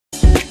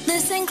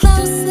Listen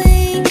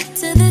closely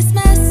to this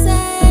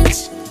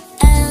message.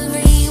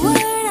 Every word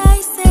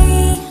I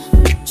say,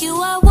 you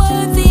are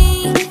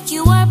worthy,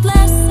 you are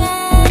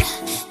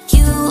blessed,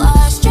 you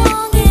are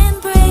strong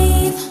and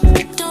brave.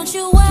 Don't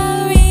you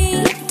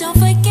worry, don't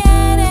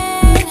forget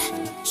it.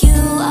 You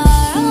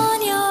are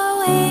on your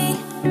way.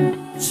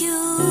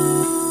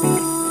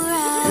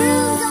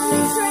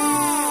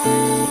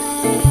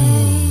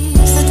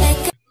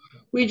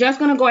 We're just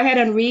going to go ahead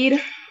and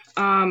read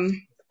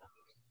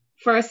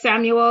 1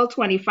 Samuel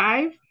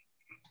 25.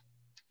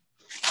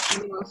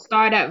 We'll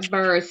start at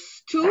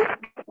verse 2.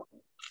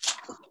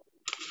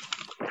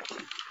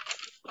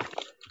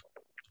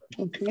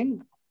 Okay.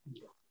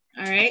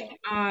 All right.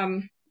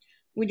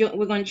 We're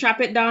going to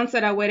chop it down so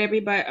that way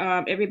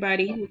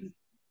everybody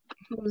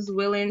who's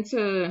willing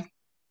to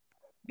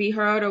be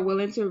heard or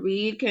willing to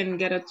read can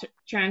get a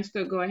chance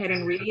to go ahead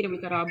and read, and we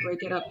can all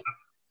break it up.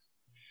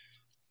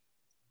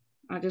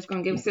 I'm just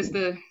going to give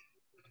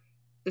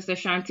Sister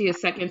Shanti a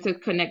second to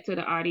connect to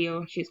the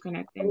audio. She's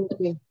connecting.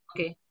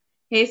 Okay.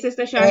 Hey,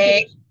 Sister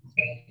Shanti.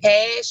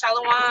 Hey,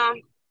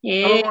 Shalom.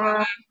 Hey.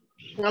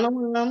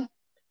 Shalom.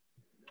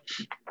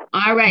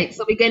 All right,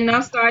 so we get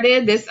now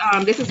started. This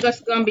is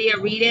just going to be a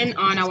reading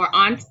on our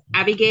Aunt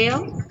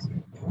Abigail.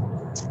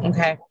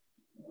 Okay.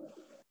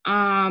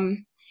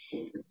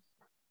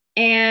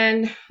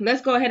 And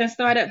let's go ahead and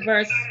start at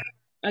 1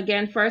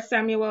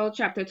 Samuel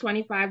chapter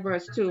 25,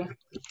 verse 2.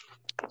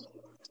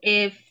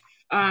 If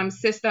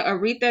Sister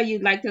Aretha,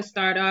 you'd like to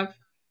start off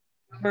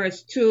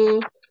verse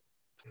 2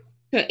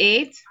 to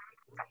 8.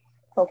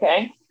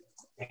 Okay.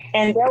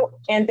 And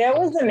there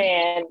was a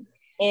man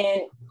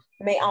in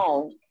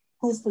Maon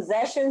whose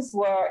possessions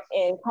were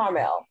in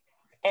Carmel,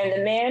 and the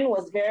man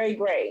was very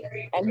great,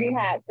 and he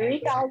had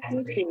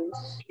 3,000 sheep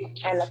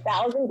and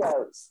 1,000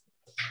 goats,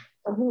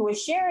 and he was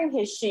shearing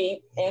his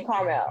sheep in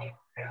Carmel.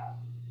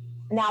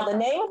 Now the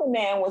name of the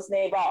man was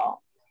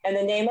Nabal, and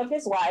the name of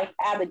his wife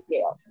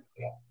Abigail.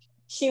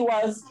 She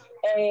was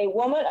a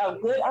woman of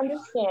good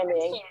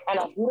understanding and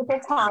of beautiful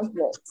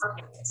countenance,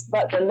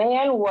 but the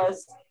man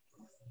was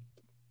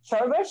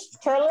churlish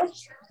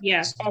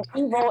yes, and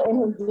evil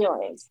in his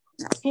dealings.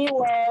 He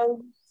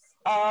was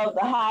of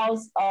the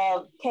house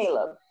of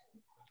Caleb.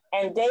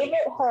 And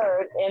David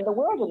heard in the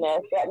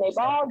wilderness that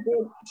Nabal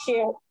did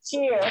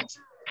shear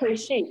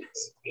his sheep.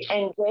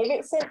 And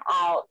David sent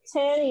out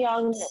 10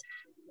 young men.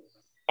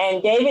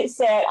 And David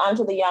said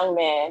unto the young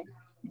man,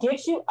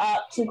 get you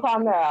up to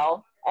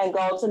Carmel and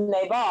go to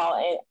Nabal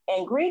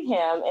and greet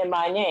him in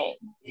my name.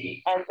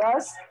 And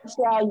thus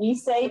shall ye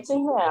say to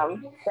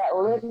him that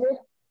liveth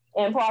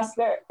in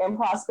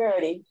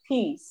prosperity,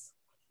 peace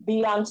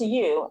be unto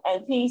you,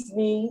 and peace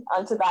be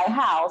unto thy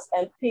house,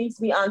 and peace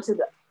be unto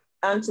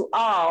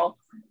all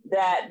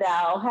that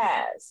thou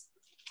hast.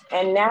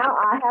 And now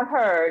I have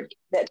heard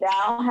that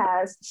thou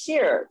hast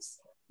shearers.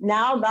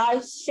 Now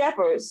thy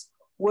shepherds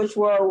which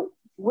were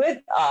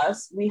with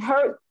us, we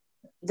heard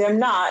them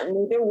not,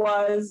 neither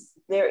was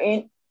there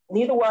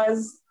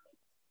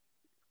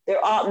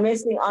aught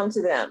missing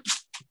unto them,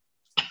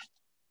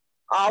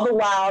 all the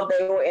while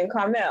they were in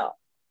Carmel.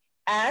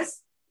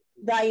 Ask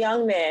thy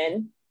young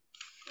men,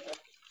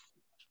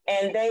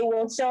 and they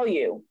will show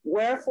you.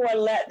 Wherefore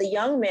let the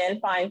young men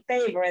find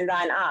favor in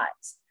thine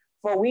eyes.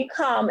 For we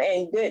come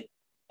in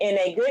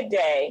a good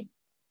day.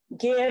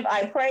 Give,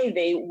 I pray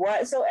thee,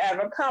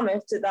 whatsoever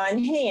cometh to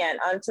thine hand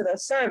unto the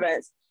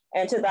servants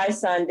and to thy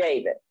son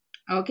David.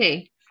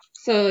 Okay,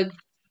 so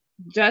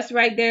just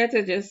right there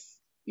to just,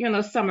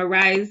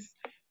 summarize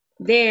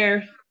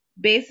there,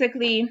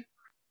 basically,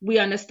 we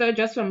understood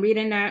just from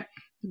reading that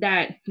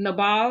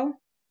Nabal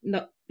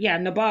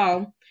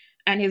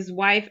and his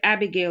wife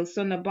Abigail.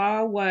 So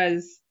Nabal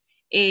was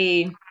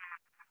a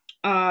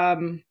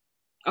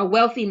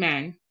wealthy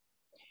man.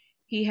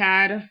 He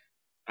had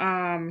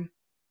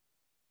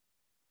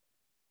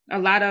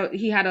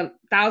he had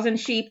 1,000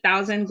 sheep,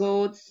 1,000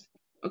 goats.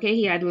 Okay,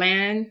 he had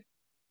land.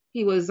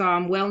 He was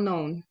well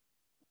known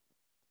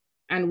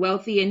and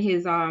wealthy in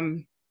his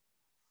what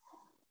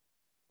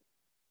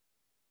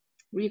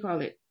do you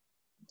call it?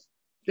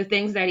 The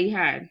things that he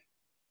had.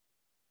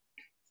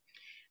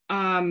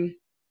 In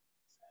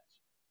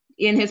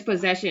his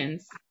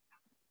possessions.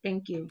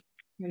 Thank you.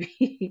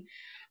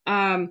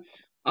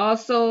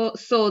 Also,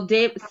 so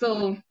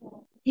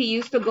he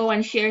used to go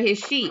and share his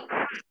sheep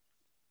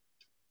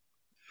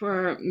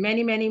for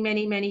many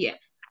years.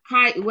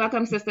 Hi,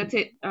 welcome, Sister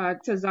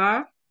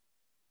Tazar.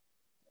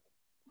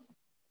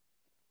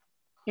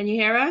 Can you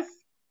hear us?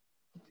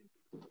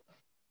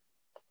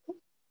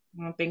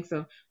 I don't think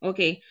so.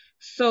 Okay,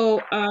 so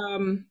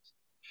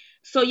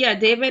yeah,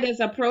 David is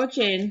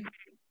approaching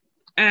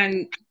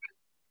and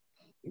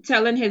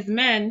telling his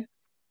men,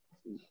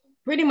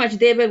 pretty much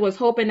David was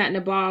hoping that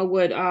Nabal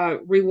would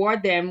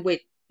reward them with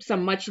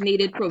some much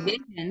needed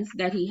provisions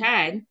that he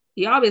had.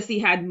 He obviously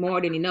had more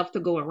than enough to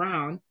go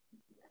around,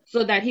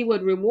 so that he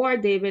would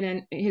reward David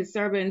and his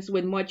servants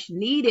with much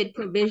needed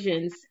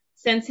provisions,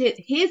 since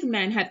his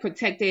men had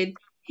protected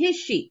his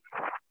sheep.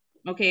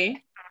 Okay,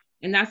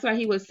 and that's why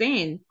he was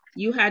saying,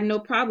 You had no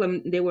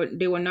problem. They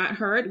were not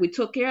hurt. We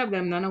took care of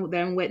them. None of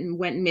them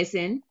went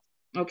missing.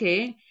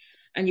 Okay,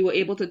 and you were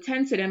able to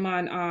tend to them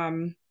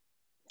on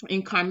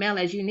in Carmel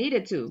as you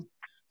needed to.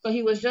 So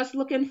he was just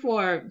looking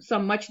for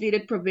some much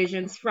needed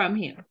provisions from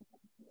him.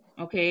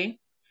 Okay.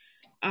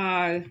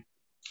 Uh,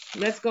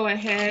 let's go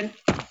ahead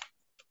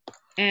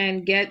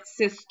and get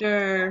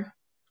Sister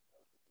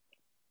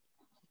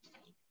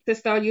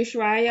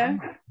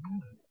Yushraya.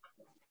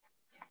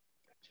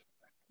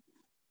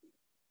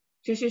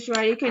 Sister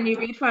Yushraya, can you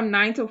read from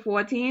 9 to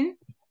 14?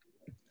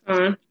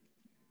 Okay.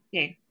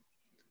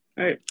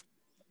 All right.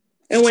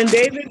 And when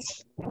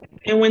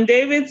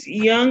David's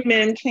young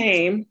men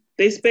came,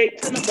 they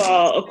spake to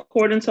Nabal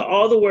according to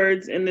all the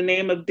words in the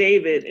name of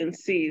David, and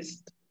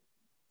ceased.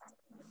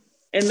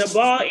 And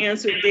Nabal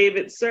answered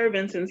David's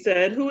servants and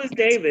said, Who is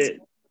David?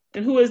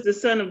 And who is the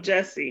son of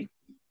Jesse?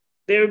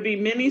 There be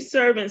many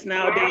servants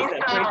nowadays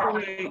that break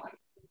away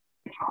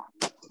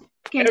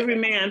every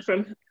man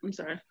from, I'm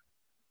sorry.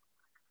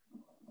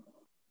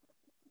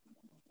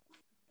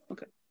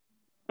 Okay.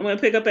 I'm going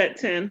to pick up at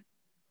 10.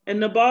 And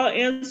Nabal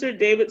answered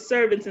David's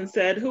servants and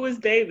said, Who is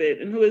David?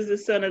 And who is the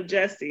son of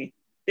Jesse?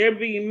 There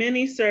be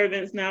many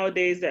servants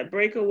nowadays that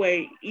break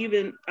away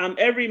even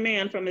every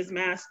man from his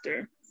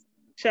master.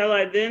 Shall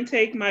I then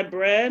take my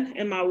bread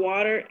and my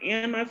water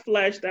and my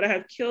flesh that I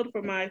have killed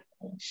for my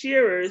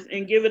shearers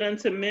and give it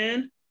unto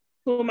men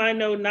whom I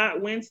know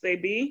not whence they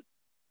be?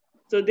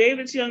 So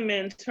David's young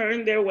men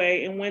turned their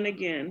way and went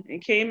again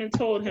and came and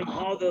told him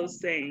all those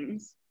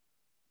things.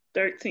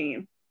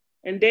 13.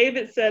 And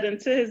David said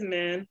unto his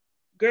men,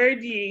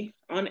 Gird ye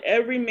on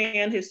every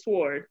man his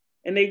sword.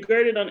 And they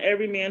girded on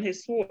every man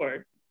his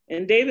sword.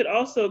 And David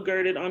also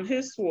girded on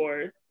his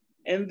sword.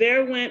 And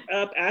there went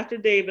up after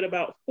David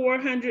about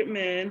 400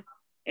 men,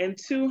 and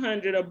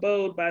 200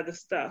 abode by the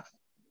stuff.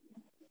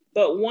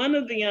 But one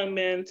of the young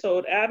men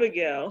told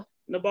Abigail,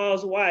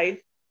 Nabal's wife,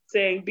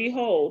 saying,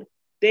 Behold,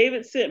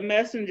 David sent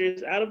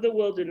messengers out of the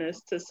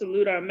wilderness to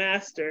salute our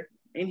master,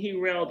 and he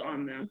railed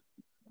on them.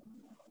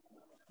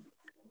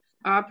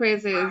 All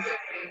praises.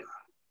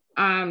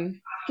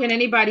 Can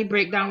anybody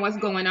break down what's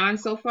going on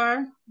so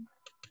far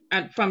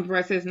from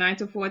verses 9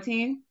 to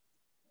 14?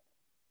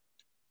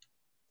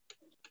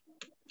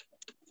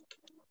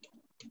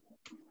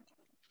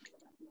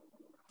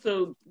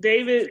 So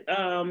David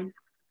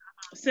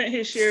sent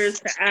his shearers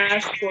to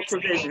ask for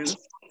provisions.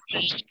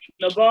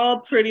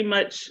 Nabal pretty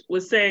much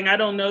was saying, I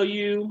don't know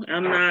you.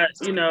 I'm not,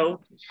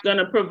 going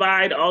to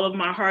provide all of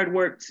my hard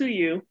work to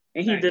you.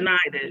 And he denied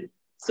it.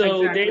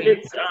 So exactly.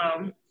 David's,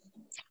 I'm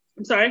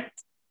sorry?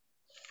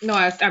 No,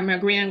 I'm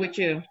agreeing with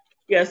you.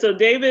 Yeah, so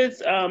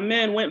David's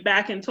men went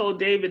back and told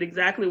David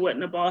exactly what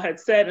Nabal had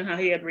said and how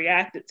he had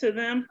reacted to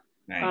them.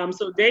 Right.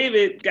 So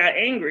David got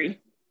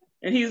angry.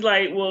 And he's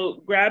like, well,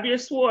 grab your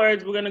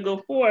swords. We're going to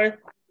go forth.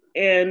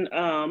 And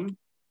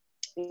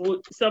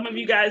some of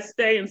you guys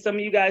stay and some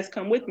of you guys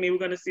come with me. We're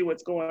going to see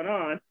what's going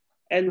on.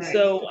 And right.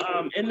 So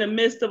in the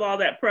midst of all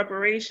that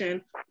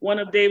preparation, one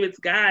of David's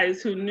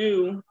guys who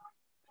knew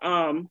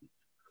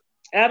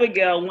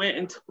Abigail went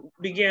and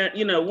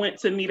went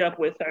to meet up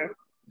with her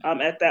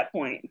at that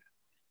point.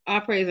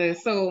 All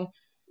praises. So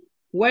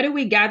what do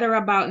we gather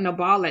about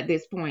Nabal at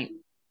this point?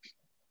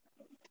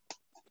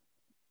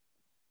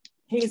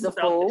 He's a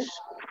fool.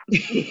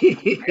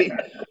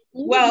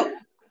 Well,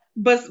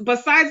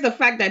 besides the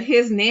fact that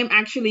his name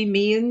actually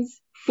means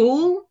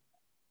fool.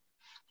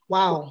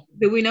 Wow.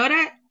 Do we know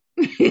that?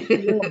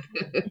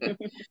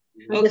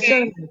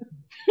 Okay.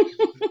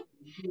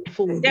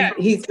 Yeah.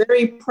 He's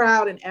very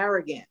proud and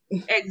arrogant.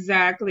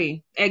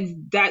 Exactly.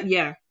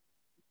 Yeah.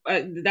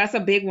 That's a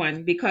big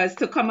one, because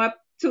to come up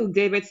to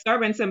David's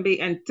servants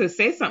and to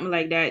say something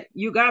like that,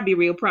 you gotta be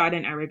real proud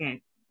and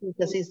arrogant.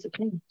 Because he's the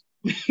king.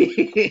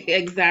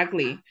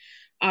 Exactly.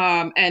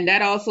 And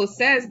that also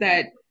says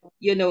that,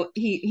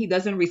 he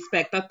doesn't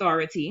respect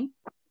authority.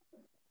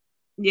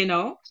 We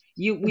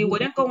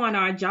wouldn't go on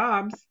our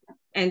jobs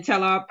and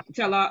tell our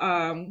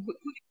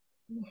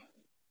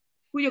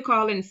who you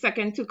call in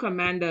second to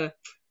command to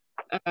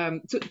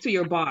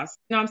your boss.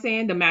 You know what I'm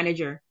saying? The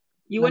manager.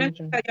 You wouldn't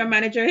tell your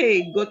manager,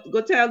 hey,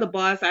 go tell the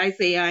boss I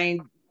say I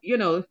ain't,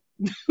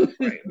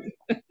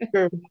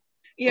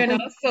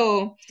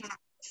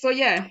 So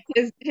yeah,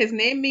 his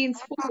name means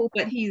fool,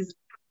 but he's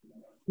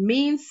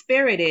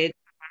mean-spirited.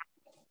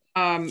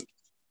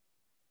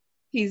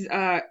 He's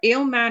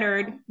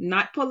ill-mannered,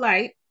 not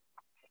polite.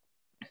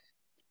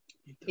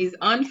 He's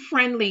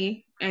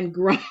unfriendly and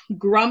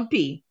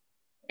grumpy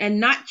and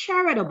not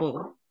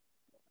charitable.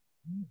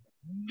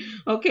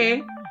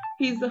 Okay?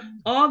 He's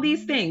all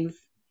these things.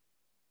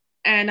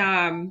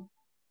 And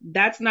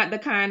that's not the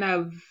kind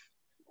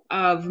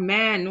of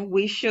man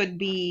we should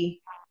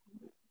be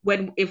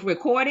if we're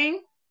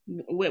courting.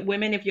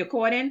 Women, if you're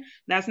courting,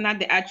 that's not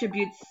the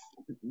attributes.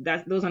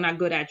 Those are not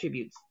good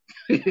attributes.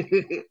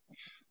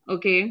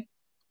 Okay.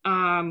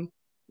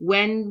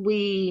 When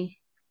we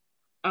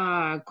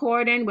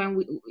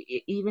courting,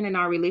 even in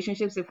our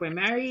relationships, if we're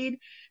married,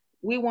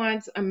 we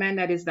want a man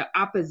that is the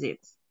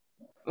opposite.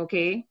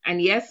 Okay.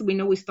 And yes, we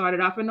know we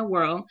started off in the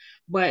world,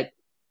 but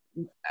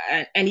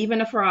and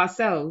even for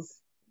ourselves,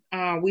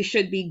 we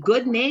should be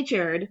good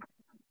natured,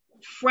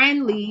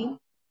 friendly.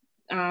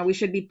 We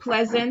should be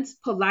pleasant,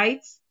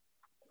 polite.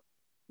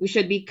 We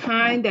should be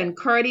kind and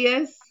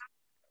courteous.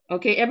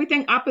 Okay,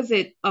 everything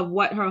opposite of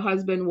what her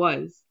husband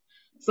was.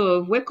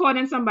 So if we're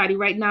courting somebody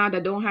right now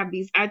that don't have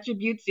these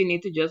attributes, you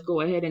need to just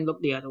go ahead and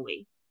look the other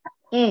way.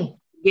 Mm.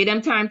 Give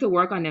them time to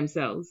work on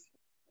themselves.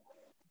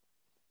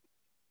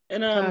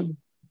 And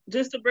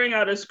just to bring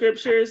out the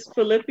scriptures,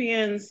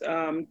 Philippians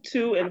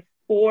 2 and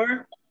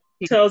 4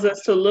 tells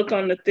us to look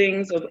on the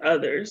things of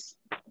others.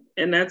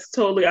 And that's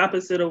totally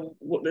opposite of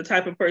what the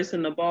type of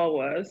person Nabal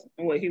was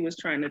and what he was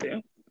trying to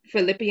do.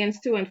 Philippians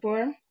 2 and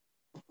 4.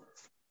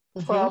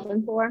 12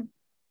 and 4.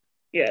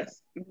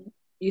 Yes.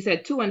 You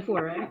said 2 and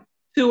 4, right?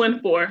 2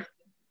 and 4.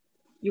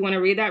 You want to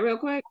read that real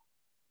quick?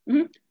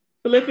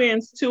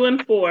 Philippians 2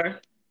 and 4.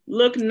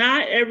 Look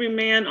not every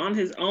man on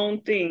his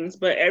own things,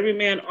 but every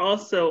man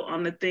also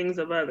on the things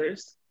of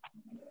others.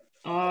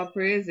 All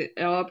praises,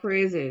 all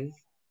praises.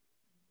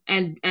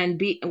 And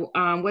be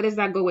what does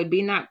that go with?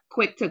 Be not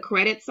quick to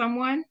credit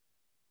someone.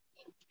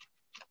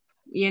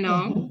 You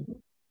know,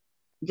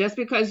 just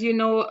because you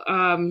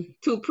know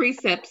 2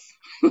 precepts,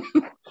 or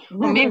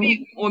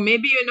maybe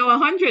you know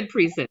 100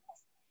 precepts,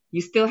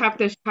 you still have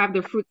to have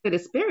the fruits of the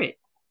spirit.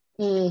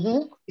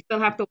 You still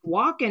have to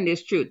walk in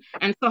this truth.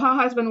 And so her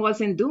husband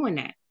wasn't doing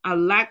that. A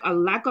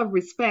lack of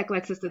respect,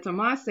 like Sister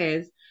Tomas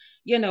says,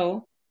 you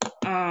know,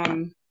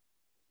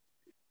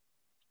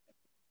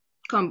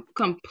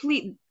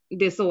 complete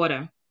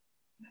disorder.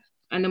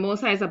 And the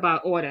Most High is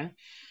about order.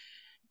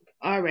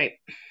 All right.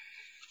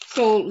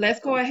 So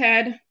let's go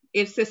ahead.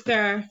 Hi,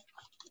 Sister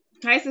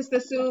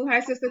Sue.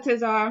 Hi, Sister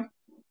Tizar.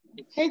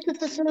 Hey,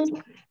 Sister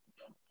Sue.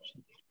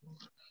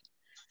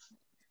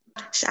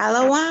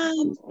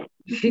 Shalom.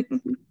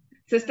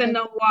 Sister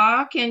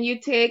Noah, can you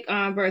take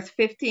verse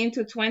 15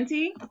 to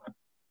 20?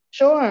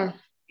 Sure.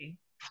 Okay.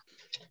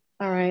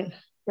 All right.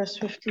 Verse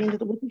 15.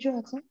 What did you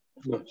ask?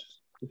 No,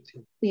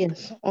 15.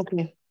 Yes.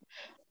 Okay.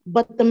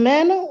 But the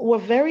men were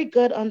very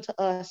good unto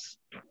us,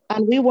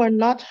 and we were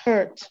not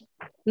hurt,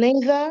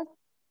 neither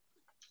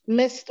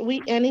missed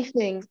we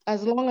anything,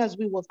 as long as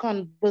we were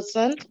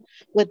conversant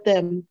with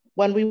them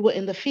when we were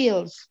in the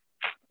fields.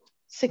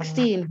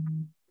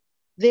 16.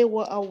 They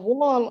were a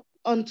wall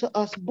unto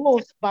us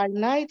both by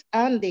night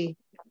and day,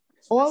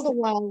 all the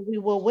while we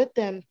were with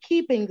them,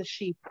 keeping the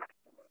sheep.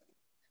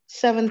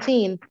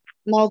 17.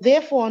 Now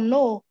therefore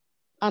know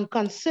and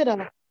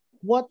consider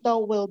what thou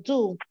wilt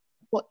do,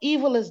 for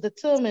evil is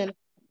determined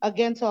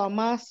against our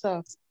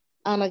master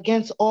and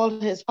against all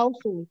his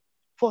household,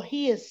 for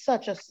he is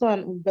such a son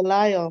of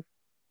Belial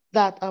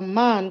that a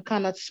man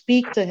cannot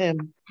speak to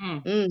him.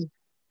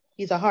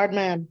 He's a hard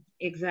man.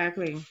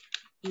 Exactly.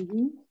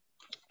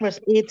 Verse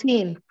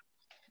 18.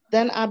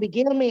 Then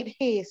Abigail made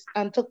haste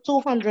and took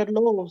 200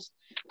 loaves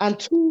and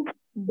 2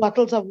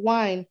 bottles of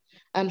wine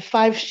and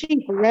 5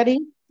 sheep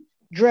ready,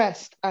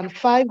 dressed, and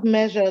 5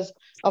 measures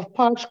of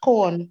parched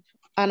corn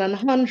and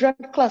 100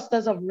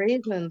 clusters of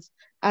raisins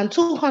and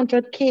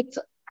 200 cakes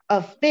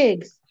of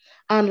figs,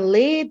 and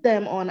laid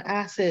them on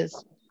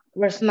asses.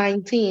 Verse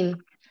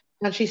 19.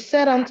 And she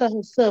said unto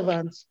her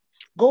servants,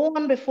 Go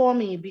on before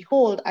me,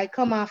 behold, I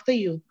come after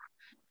you.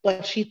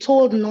 But she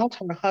told not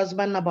her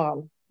husband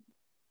Nabal.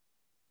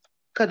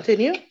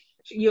 Continue.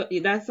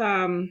 That's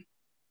verse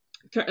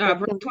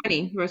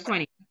 20. Verse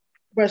 20.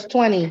 Verse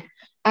 20.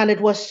 And it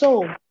was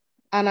so,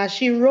 and as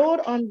she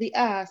rode on the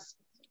ass,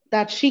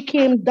 that she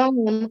came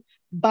down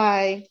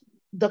by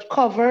the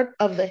covert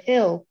of the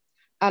hill,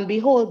 and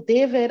behold,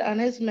 David and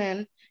his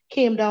men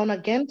came down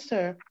against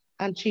her,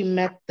 and she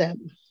met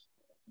them.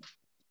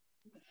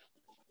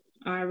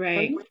 All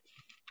right.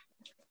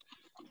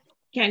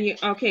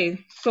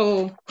 Okay,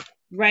 so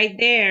right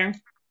there,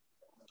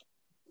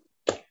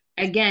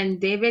 again,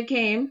 David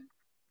came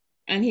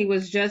and he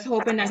was just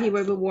hoping that he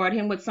would reward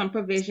him with some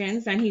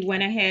provisions, and he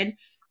went ahead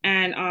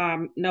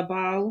and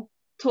Nabal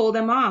told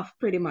him off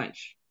pretty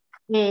much.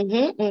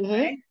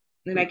 Right?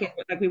 Like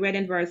we read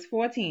in verse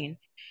 14.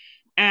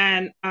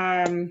 And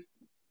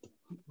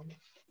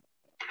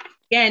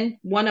again,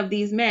 one of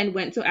these men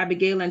went to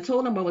Abigail and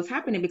told him what was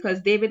happening,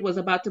 because David was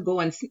about to go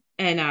and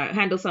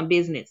handle some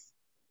business.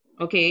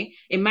 Okay,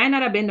 it might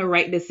not have been the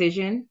right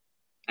decision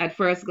at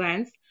first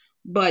glance,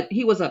 but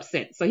he was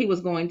upset. So he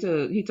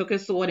took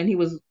his sword and he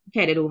was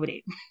headed over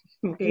there.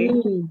 Okay.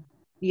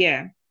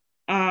 Yeah.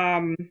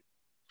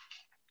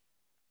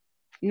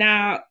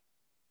 Now,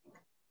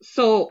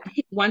 so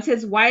once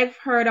his wife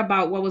heard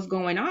about what was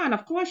going on,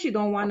 of course she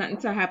don't want nothing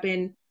to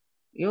happen.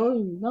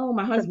 No,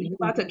 my husband's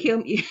about to kill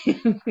me.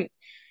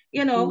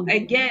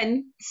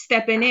 Again,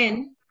 stepping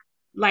in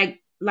like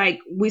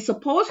we're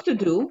supposed to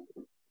do,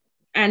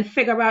 and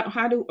figure out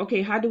how do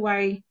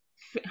I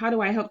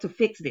help to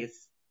fix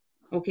this.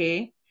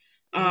 Okay.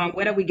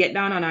 Whether we get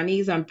down on our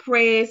knees and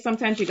pray,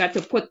 sometimes you got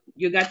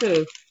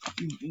to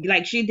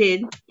like she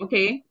did.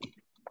 Okay.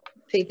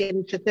 Take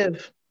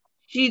initiative.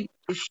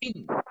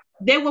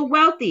 They were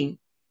wealthy.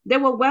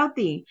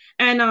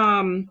 And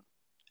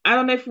I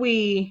don't know if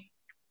we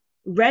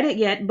read it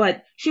yet,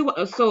 but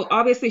so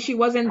obviously she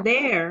wasn't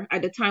there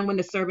at the time when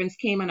the servants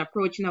came and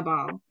approached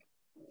Nabal,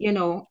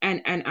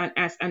 and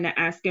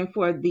asking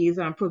for these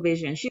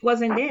provisions. She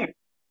wasn't there.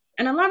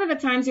 And a lot of the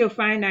times you'll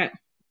find that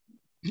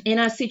in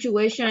a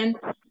situation,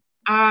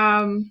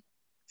 um,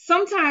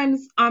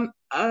 sometimes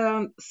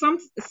some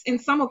in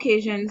some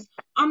occasions,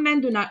 our men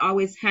do not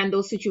always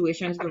handle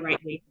situations the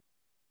right way,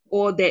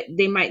 or that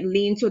they might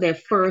lean to their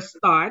first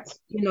thoughts.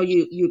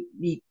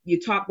 You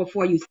talk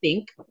before you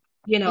think,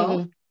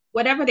 Mm-hmm.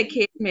 whatever the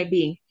case may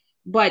be.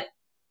 But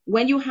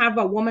when you have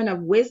a woman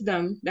of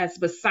wisdom that's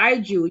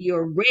beside you,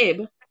 your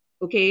rib,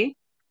 okay,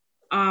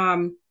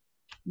 um,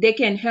 they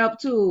can help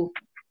to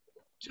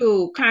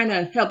kind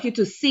of help you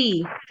to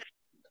see,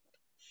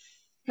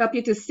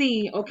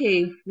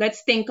 okay,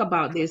 let's think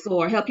about this,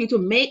 or help you to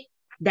make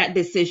that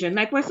decision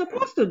like we're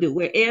supposed to do.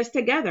 We're heirs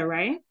together,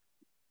 right?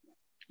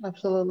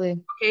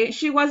 Absolutely. Okay,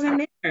 she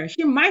wasn't there.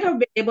 She might have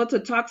been able to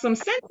talk some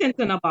sense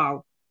into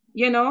Nabal,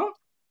 you know?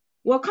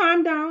 Well,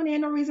 calm down.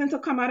 Ain't no reason to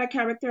come out of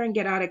character and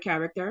get out of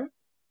character.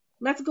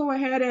 Let's go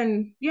ahead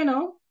and,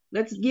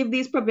 let's give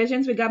these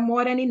provisions. We got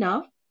more than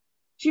enough.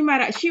 She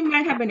might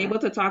have been able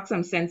to talk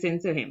some sense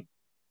into him.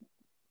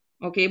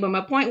 Okay, but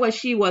my point was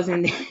she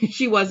wasn't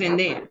she wasn't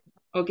there.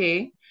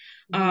 Okay.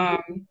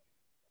 Um,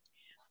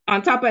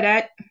 on top of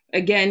that,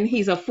 again,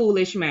 he's a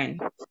foolish man.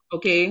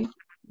 Okay.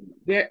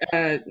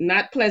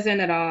 Not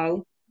pleasant at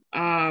all.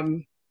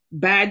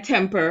 Bad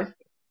temper.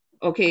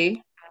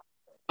 Okay.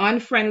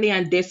 Unfriendly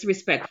and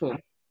disrespectful.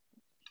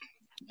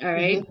 All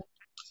right. Mm-hmm.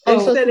 They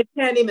Also, said they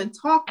can't even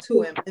talk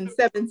to him in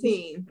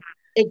 17.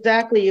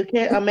 exactly. You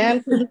can't. A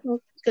man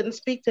couldn't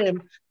speak to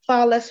him,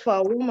 far less for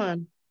a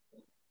woman.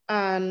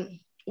 And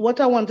what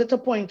I wanted to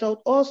point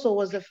out also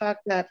was the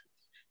fact that,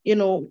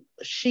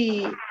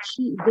 she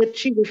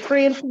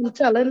refrained from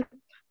telling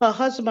her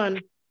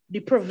husband the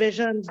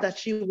provisions that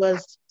she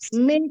was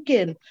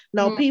making.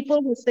 Now Mm.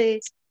 people will say,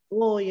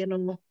 oh,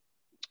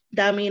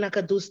 that mean I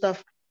could do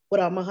stuff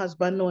without my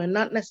husband knowing.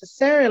 Not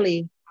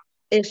necessarily.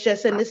 It's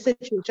just in this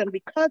situation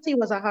because he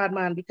was a hard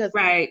man, because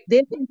Right.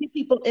 there can be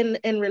people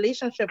in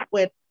relationship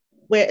with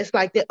where it's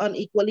like they're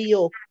unequally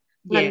yoked,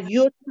 Yes. and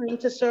you're trying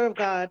to serve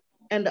God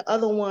and the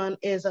other one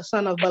is a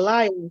son of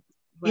Belial.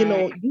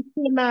 Right. You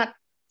cannot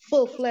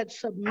full-fledged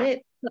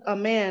submit to a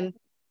man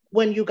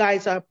when you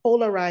guys are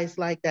polarized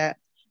like that.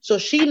 So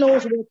she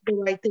knows what's the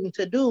right thing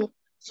to do.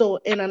 So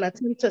in an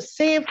attempt to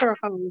save her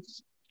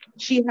house,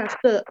 she has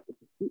to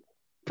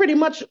pretty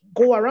much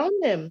go around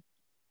him.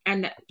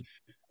 And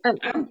And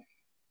I'm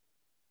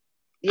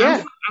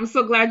yeah. I'm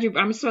so glad you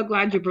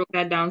broke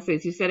that down,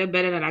 sis. You said it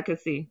better than I could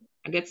see.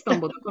 I get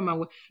stumbled up on my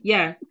way.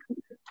 Yeah.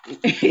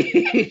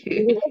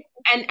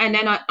 And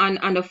then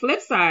on the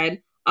flip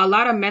side, a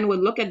lot of men would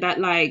look at that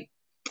like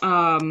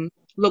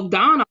look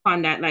down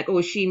upon that, like,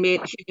 oh, she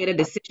made a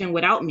decision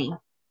without me,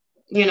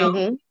 you know.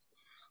 Mm-hmm.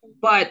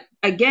 But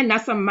again,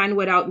 that's a man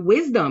without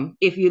wisdom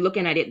if you're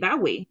looking at it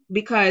that way,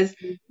 because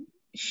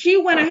she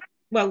went ahead,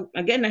 well,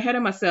 I'm getting ahead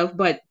of myself,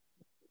 but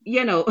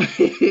you know,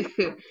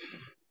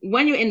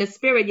 when you're in the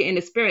spirit, you're in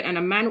the spirit, and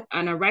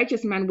a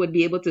righteous man would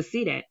be able to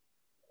see that,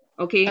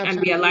 okay, and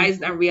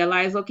Absolutely.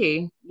 realize,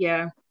 okay,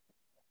 yeah,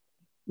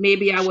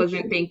 maybe I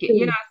wasn't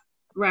thinking,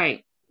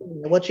 right,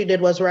 What you did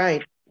was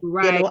right.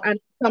 right, And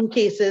in some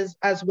cases,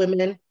 as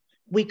women,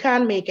 we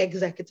can make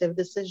executive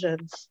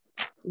decisions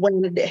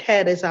when the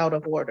head is out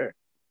of order.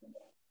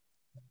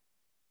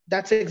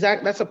 That's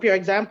a pure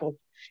example.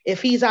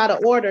 If he's out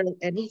of order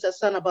and he's a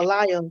son of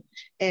Belial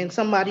and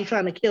somebody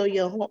trying to kill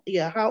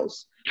your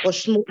house or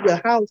smoke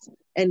your house,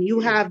 and you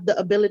have the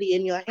ability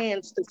in your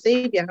hands to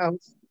save your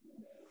house.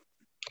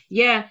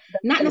 Yeah,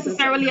 not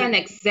necessarily an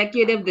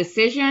executive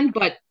decision,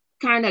 but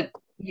kind of,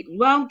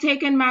 well,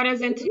 taking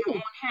matters into your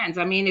own hands.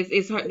 I mean,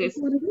 it's her.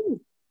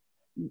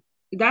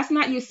 That's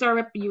not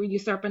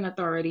usurping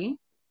authority,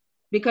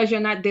 because you're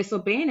not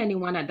disobeying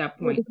anyone at that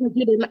point. Because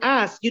you didn't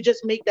ask, you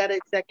just make that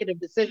executive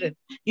decision.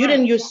 You Right.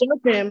 didn't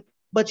usurp him,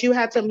 but you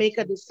had to make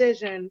a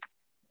decision,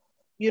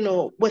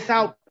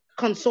 without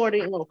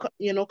consorting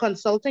or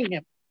consulting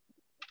him.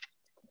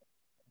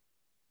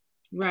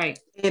 Right.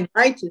 In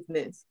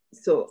righteousness.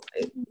 So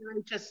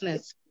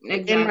Righteousness.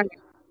 Exactly.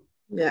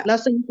 yeah. Not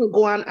so you could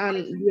go on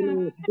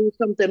and do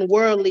something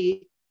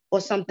worldly or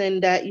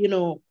something that You're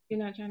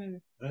not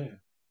trying to.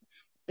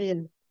 yeah.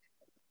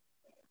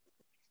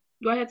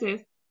 Go ahead,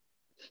 sis.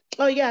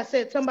 Oh yeah,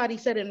 somebody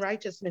said in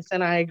righteousness,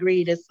 and I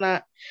agreed. It's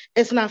not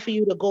for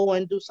you to go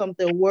and do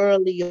something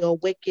worldly or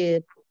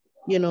wicked.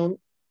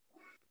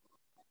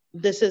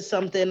 This is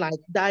something like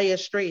dire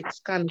straits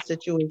kind of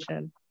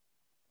situation.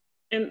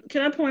 And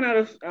can I point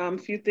out a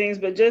few things,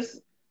 but just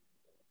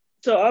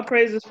so all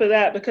praises for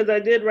that, because I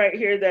did write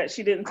here that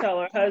she didn't tell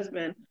her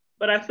husband,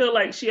 but I feel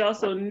like she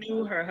also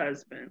knew her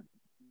husband.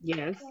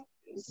 Yes.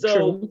 So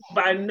True.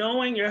 by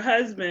knowing your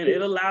husband,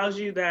 it allows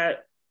you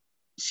that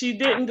she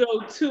didn't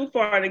go too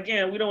far. And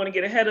again, we don't want to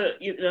get ahead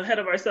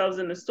of ourselves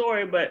in the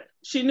story, but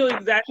she knew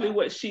exactly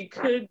what she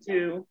could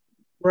do,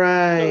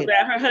 Right. so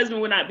that her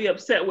husband would not be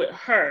upset with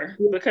her,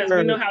 because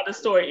we know how the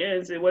story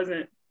ends. It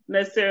wasn't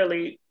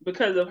necessarily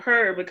because of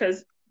her,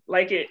 because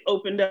like it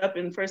opened up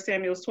in 1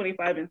 Samuel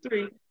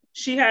 25:3,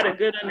 she had a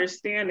good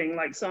understanding,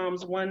 like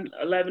Psalms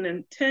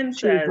 111:10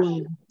 says.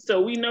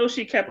 So we know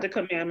she kept the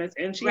commandments,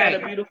 and she had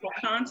a beautiful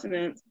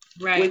countenance,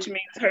 which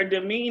means her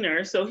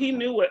demeanor. So he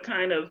knew what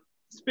kind of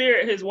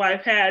spirit his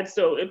wife had.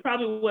 So it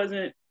probably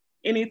wasn't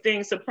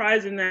anything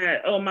surprising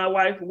that, oh, my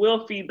wife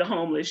will feed the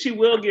homeless. She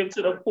will give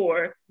to the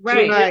poor.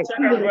 She'll give to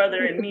her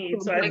brother in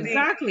need. So I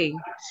think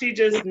she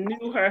just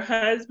knew her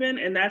husband,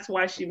 and that's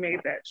why she made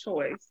that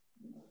choice.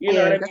 You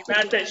know what I mean?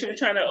 Not that she was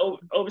trying to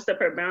overstep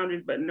her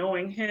boundaries, but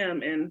knowing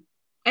him and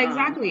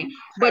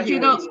but you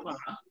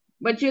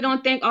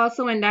don't think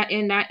also in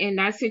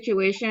that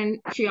situation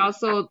she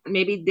also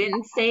maybe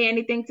didn't say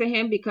anything to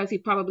him because he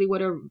probably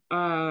would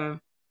have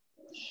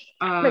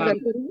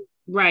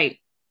right.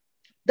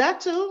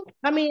 That too.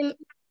 I mean,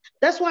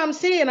 that's why I'm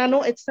saying, I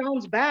know it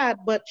sounds bad,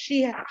 but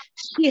she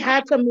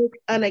had to make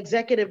an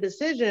executive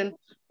decision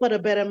for the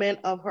betterment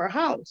of her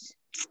house.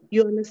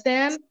 You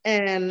understand?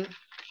 And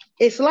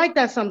it's like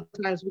that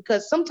sometimes,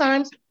 because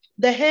sometimes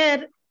the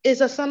head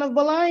is a son of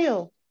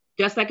Belial.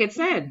 Just like it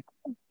said.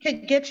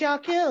 Could get y'all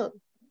killed.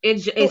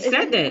 It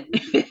said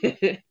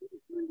that.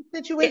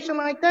 Situation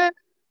like that,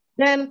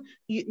 then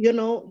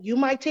you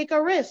might take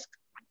a risk.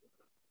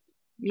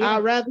 Yeah.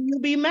 I'd rather you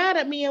be mad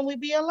at me and we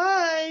be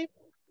alive.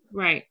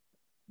 Right.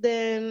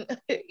 Then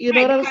you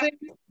know what I'm saying?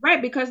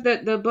 Right, because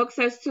the book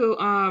says to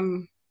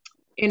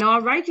in all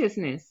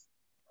righteousness,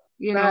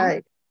 you know.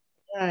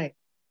 Right.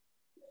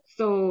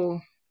 So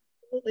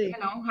you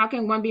know, how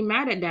can one be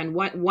mad at that?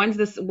 What is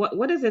this?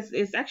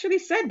 It's actually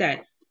said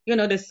that, you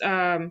know,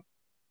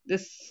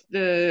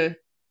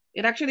 it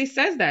actually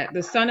says that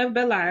the son of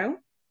Belial.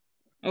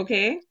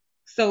 Okay.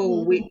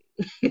 So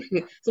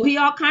so he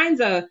all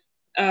kinds of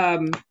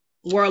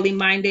worldly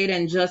minded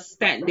and just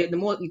the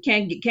more you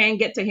can't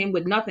get to him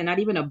with nothing, not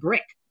even a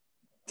brick.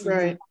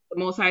 Right. The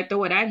Most High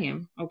throw it at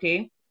him.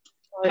 Okay.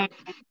 Right.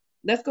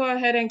 Let's go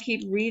ahead and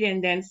keep reading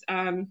then.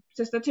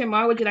 Sister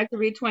Tamar, would you like to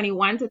read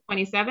 21 to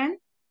 27?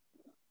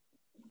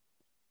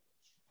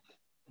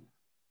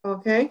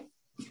 Okay.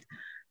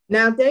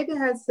 Now David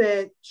has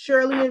said,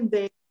 surely in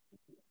vain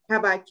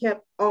have I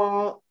kept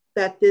all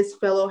that this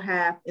fellow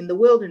hath in the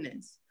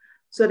wilderness,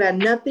 so that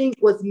nothing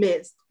was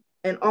missed,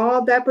 and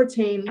all that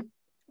pertained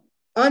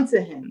unto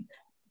him.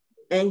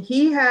 And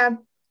he hath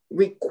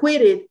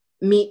requited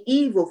me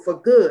evil for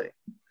good.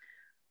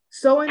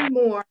 So and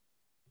more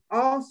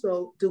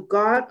also do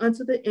God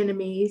unto the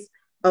enemies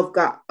of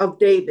God of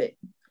David.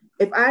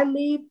 If I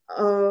leave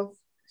all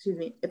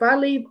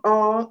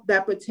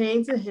that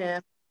pertain to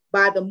him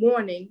by the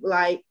morning,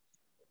 like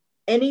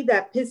any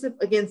that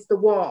pisseth against the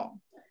wall.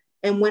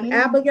 And when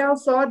Abigail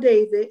saw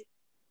David,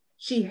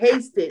 she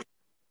hasted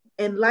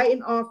and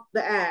lightened off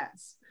the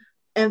ass,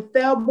 and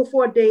fell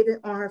before David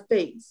on her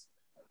face,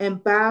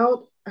 and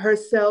bowed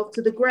herself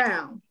to the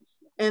ground,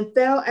 and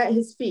fell at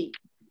his feet,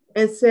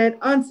 and said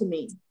unto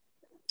me,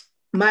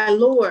 my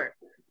Lord,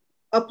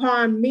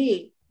 upon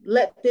me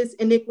let this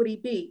iniquity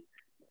be,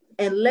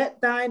 and let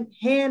thine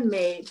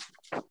handmaid,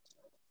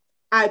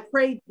 I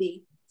pray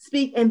thee,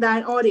 speak in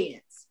thine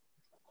audience,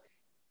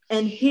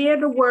 and hear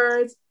the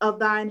words of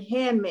thine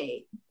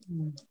handmaid.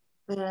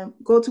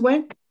 Go to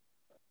when?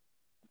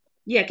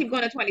 Yeah, keep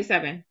going to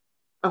 27.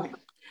 Okay.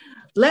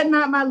 Let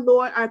not my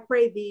Lord, I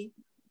pray thee,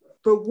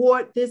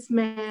 reward this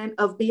man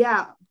of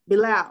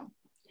Belial,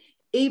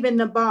 even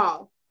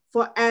Nabal,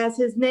 for as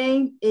his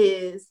name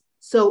is,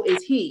 so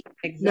is he.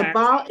 Exactly.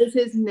 Nabal is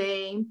his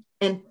name,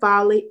 and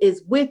folly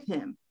is with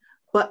him.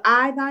 But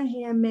I, thy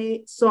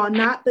handmaid, saw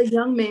not the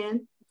young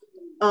man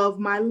of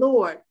my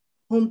Lord,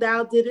 whom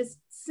thou didst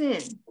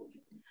sin.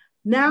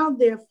 Now,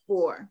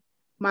 therefore,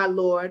 my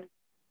Lord,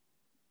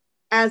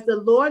 as the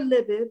Lord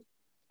liveth,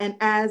 and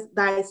as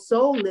thy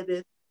soul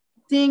liveth,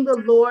 seeing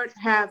the Lord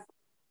have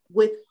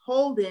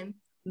withholden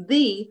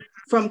thee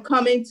from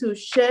coming to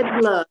shed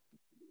blood,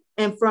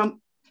 and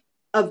from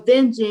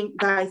avenging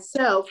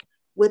thyself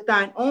with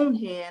thine own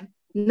hand,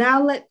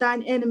 now let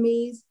thine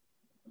enemies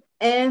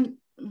and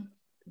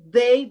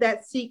they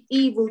that seek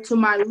evil to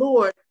my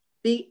Lord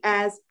be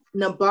as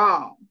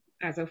Nabal.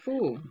 As a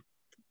fool.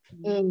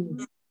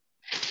 And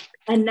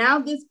now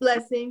this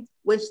blessing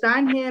which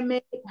thine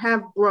handmaid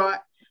have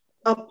brought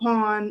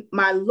upon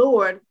my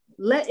Lord,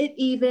 let it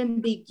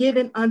even be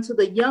given unto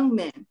the young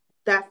men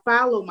that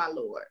follow my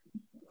Lord.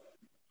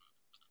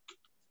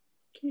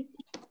 Okay.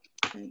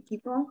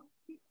 Keep on.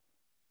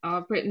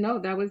 No,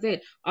 that was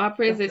it. All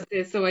praise is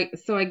this.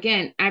 So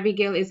again,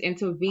 Abigail is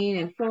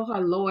intervening for her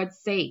Lord's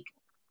sake,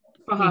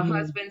 for her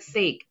husband's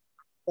sake.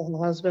 For her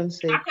husband's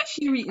sake.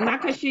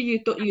 Not because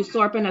she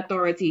usurping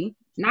authority,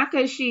 not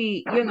because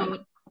she,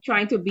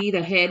 trying to be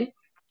the head,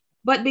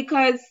 but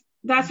because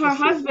that's her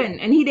husband,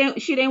 and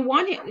she didn't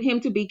want him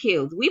to be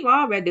killed. We've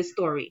all read this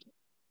story.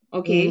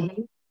 Okay.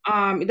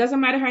 It doesn't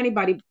matter how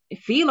anybody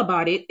feel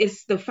about it.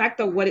 It's the fact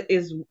of what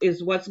is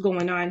what's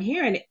going on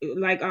here. And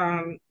like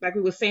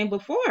we were saying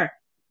before,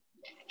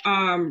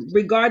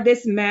 regard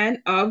this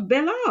man of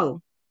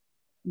Belial.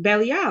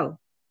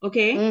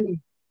 Okay.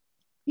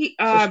 He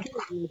So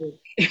she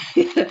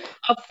was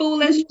a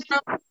foolish. she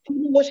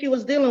knew what she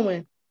was dealing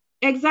with.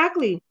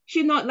 Exactly.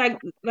 She not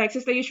like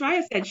Sister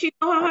Yeshaya said. She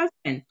know her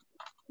husband.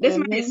 This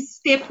man Mm-hmm. is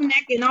stiff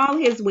necked in all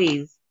his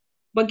ways.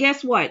 But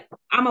guess what?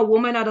 I'm a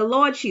woman of the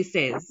Lord, she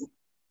says.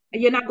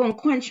 And you're not gonna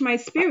quench my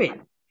spirit.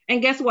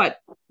 And guess what?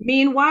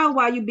 Meanwhile,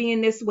 while you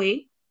being this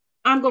way,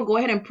 I'm gonna go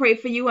ahead and pray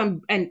for you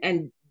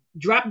and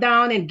drop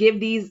down and give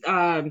these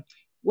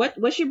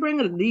what she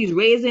bring these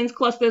raisins,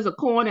 clusters of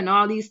corn, and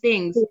all these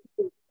things.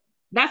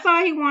 That's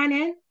all he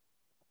wanted.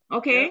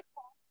 Okay. Yep.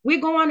 We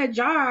go on a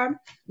job.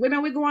 We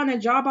go on a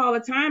job all the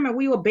time, and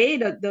we obey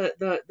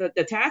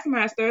the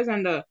taskmasters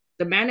and the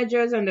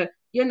managers and the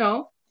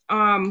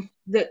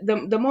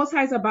Most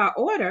High is about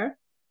order.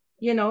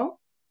 You know,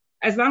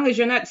 as long as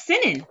you're not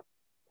sinning.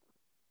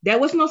 There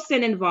was no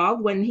sin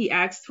involved when he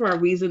asked for a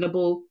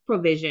reasonable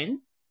provision.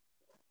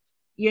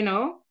 You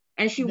know,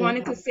 and she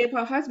wanted to save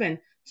her husband.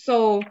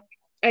 So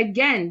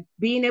again,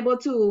 being able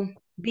to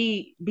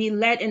be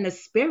led in the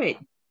spirit,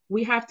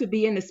 we have to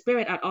be in the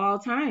spirit at all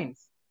times.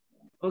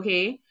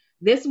 Okay.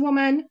 This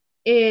woman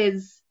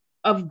is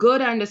of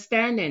good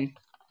understanding.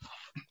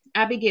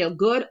 Abigail,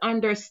 good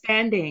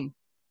understanding.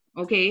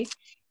 Okay.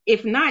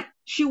 If not,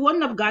 she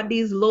wouldn't have got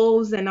these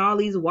loaves and all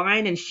these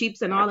wine and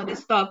sheeps and all of this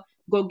stuff.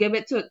 Go give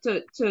it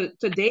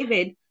to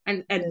David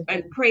and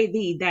pray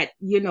thee that,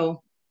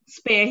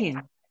 spare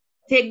him.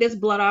 Take this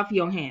blood off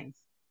your hands.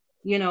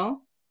 You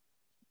know?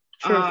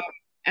 True.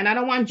 And I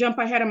don't want to jump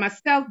ahead of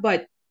myself,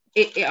 but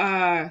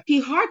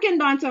he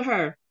hearkened unto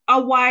her. A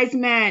wise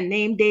man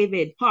named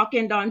David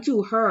hearkened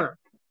unto her,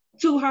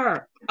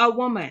 a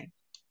woman.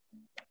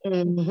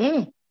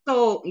 Mm-hmm.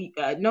 So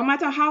no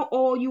matter how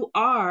old you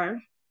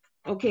are,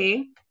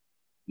 okay,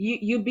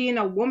 you being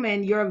a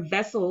woman, you're a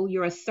vessel,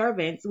 you're a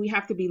servant. So we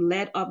have to be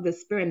led of the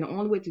Spirit. And the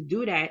only way to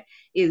do that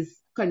is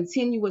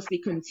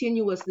continuously,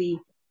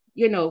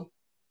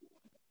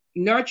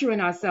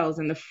 nurturing ourselves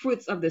and the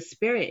fruits of the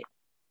Spirit.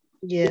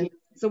 Yeah.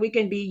 So we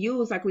can be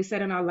used, like we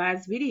said in our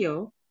last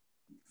video,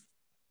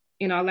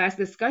 in our last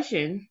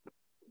discussion.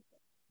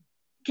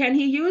 Can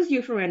he use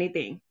you for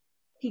anything?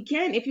 He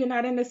can if you're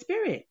not in the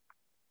Spirit.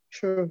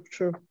 True.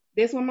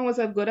 This woman was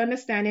of good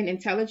understanding,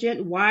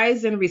 intelligent,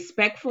 wise, and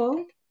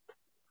respectful,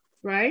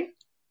 right?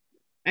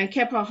 And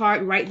kept her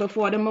heart right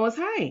before the Most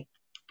High.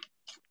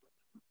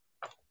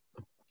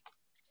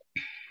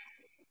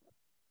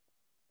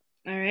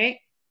 All right.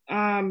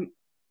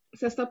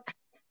 Sister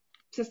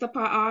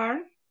Pa'ar,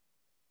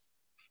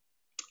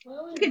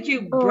 look at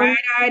you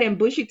bright-eyed and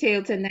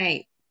bushy-tailed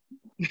tonight.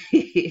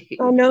 I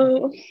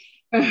know.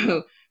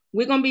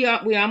 We're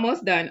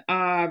almost done.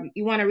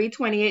 You want to read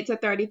 28 to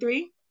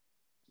 33?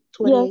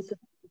 28.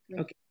 Yes.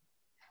 Okay.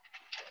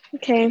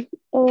 Okay.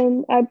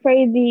 I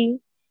pray thee,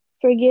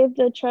 forgive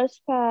the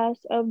trespass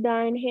of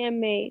thine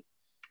handmaid,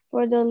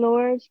 for the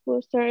Lord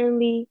will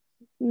certainly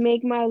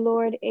make my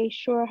Lord a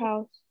sure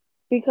house,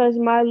 because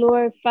my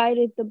Lord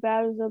fighteth the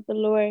battles of the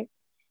Lord,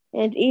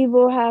 and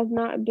evil hath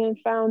not been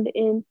found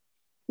in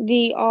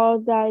thee all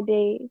thy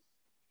days.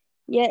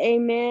 Yet a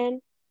man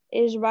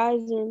is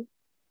risen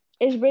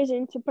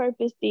to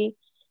purpose thee,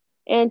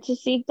 and to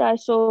seek thy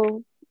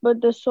soul. But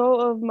the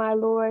soul of my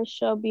Lord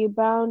shall be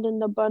bound in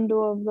the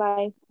bundle of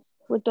life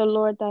with the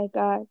Lord thy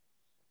God,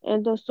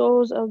 and the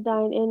souls of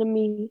thine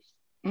enemies,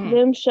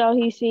 them shall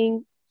he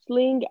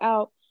sling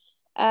out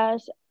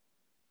as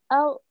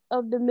out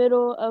of the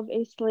middle of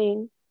a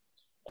sling.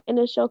 And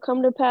it shall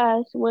come to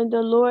pass, when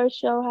the Lord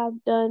shall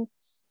have done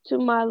to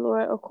my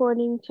Lord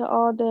according to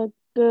all the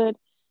good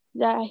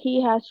that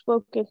he hath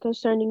spoken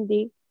concerning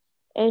thee,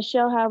 and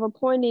shall have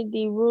appointed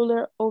thee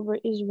ruler over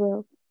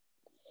Israel,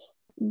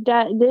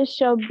 that this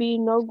shall be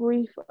no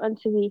grief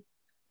unto thee,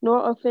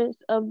 nor offense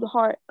of the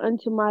heart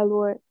unto my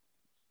Lord,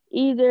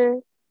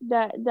 either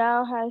that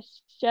thou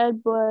hast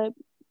shed blood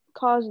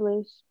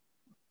causeless,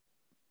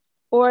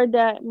 or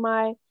that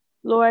my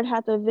Lord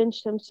hath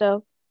avenged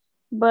himself.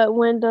 But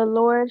when the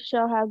Lord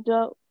shall have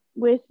dealt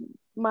with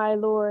my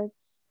Lord,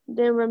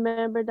 then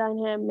remember thine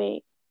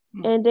handmaid.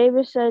 And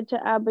David said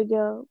to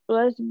Abigail,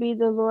 Blessed be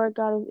the Lord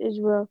God of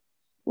Israel,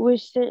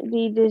 which sent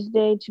thee this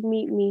day to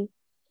meet me.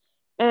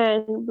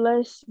 And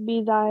blessed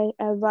be thy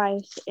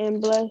advice,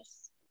 and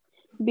blessed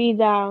be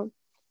thou,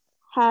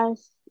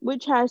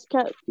 which has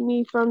kept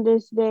me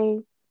this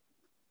day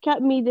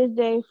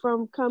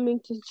from coming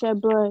to shed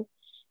blood,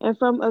 and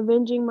from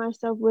avenging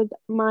myself with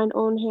mine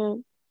own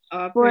hand.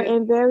 For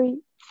in very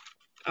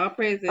all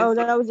praises. Oh,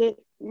 that was it.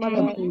 My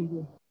bad.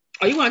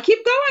 Oh, you want to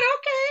keep going?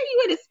 Okay,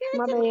 you in the spirit.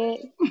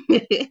 My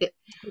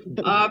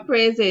bad. All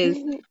praises.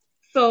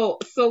 So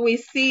we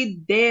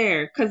see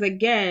there, because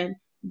again,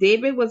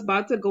 David was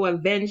about to go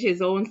avenge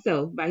his own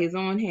self by his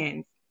own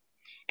hands,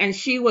 and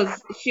she was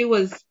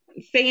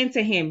saying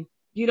to him,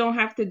 "You don't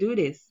have to do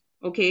this."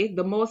 Okay,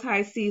 the Most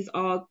High sees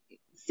all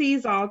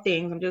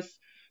things. I'm just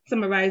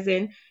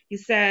summarizing. He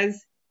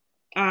says,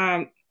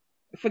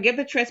 "Forgive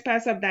the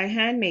trespass of thy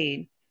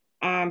handmaid.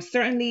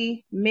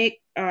 Certainly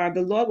make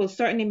the Lord will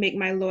certainly make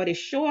my Lord a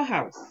sure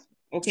house."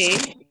 Okay.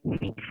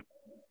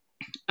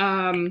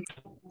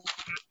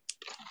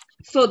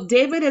 So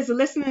David is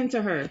listening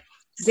to her.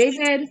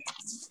 David,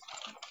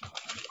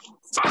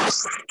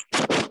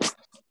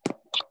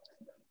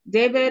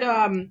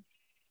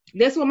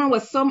 this woman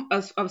was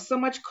of so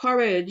much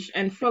courage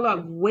and full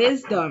of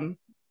wisdom,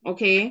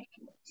 okay?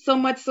 So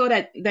much so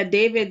that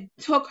David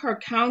took her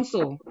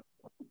counsel.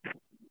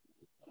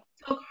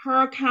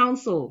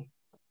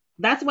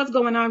 That's what's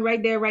going on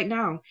right there, right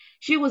now.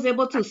 She was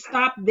able to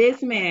stop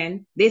this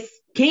man, this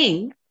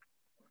king,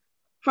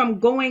 from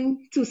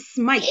going to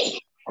smite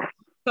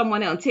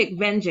someone else, take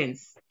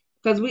vengeance.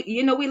 Because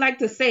we like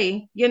to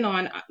say,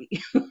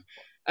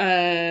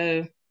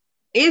 and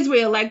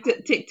Israel like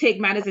to take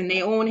matters in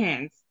their own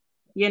hands,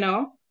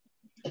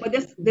 But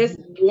this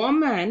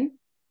woman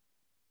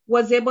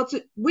was able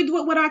to. We do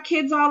it with our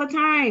kids all the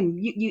time.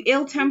 You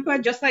ill temper,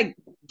 just like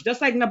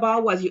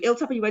Nabal was. You ill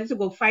temper. You ready to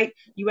go fight.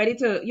 You ready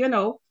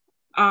to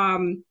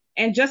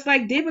and just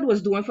like David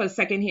was doing for a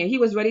second here, he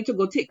was ready to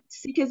go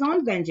seek his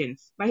own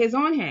vengeance by his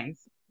own hands.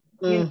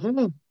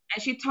 And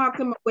she talked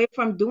him away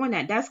from doing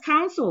that. That's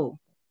counsel.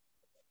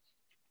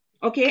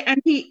 Okay,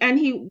 and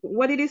he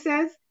what did it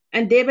says?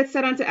 And David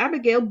said unto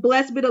Abigail,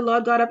 Blessed be the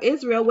Lord God of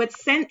Israel, which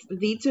sent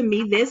thee to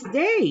me this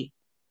day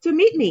to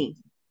meet me.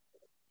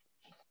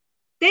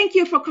 Thank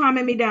you for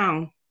calming me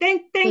down.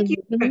 Thank you.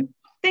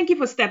 Thank you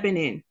for stepping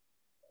in.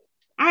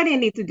 I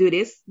didn't need to do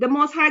this. The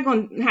Most High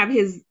gonna have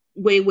his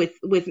way with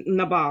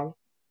Nabal.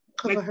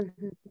 Cover her.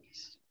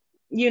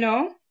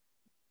 Yeah.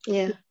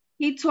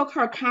 He took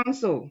her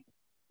counsel.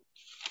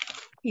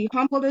 He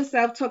humbled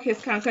himself, took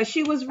his counsel, because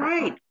she was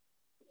right.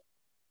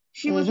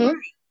 She was right.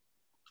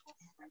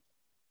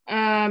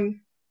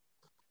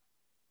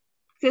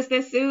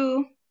 Sister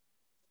Sue.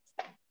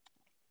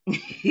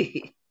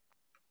 Yes,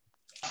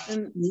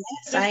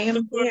 I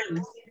am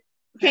here.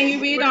 Can you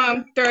read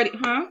 30,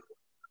 huh?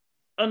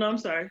 Oh no, I'm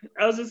sorry.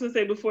 I was just gonna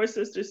say, before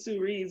Sister Sue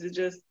reads, it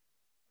just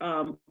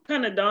kind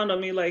of dawned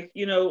on me,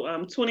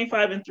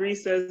 25:3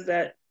 says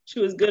that she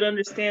was good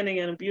understanding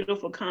and a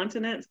beautiful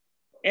countenance.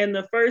 And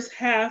the first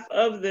half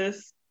of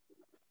this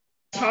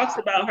talks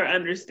about her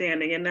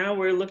understanding, and now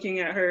we're looking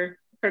at her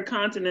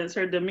countenance,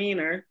 her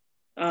demeanor,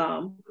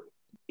 and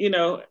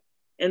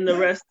the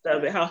rest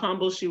of it, how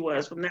humble she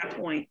was from that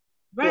point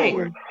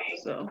forward.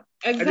 So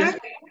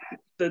exactly,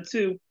 the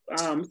two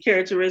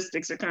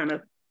characteristics are kind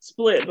of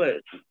split,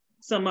 but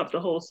sum up the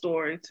whole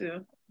story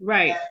too.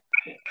 Right.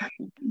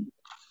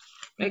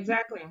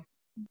 Exactly.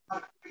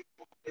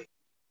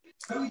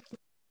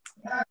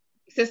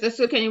 Sister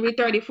Sue, can you read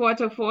 34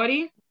 to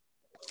 40?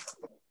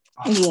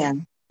 Yeah.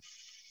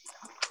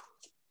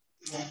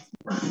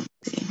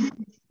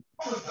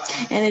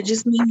 And it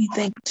just made me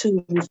think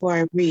too, before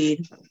I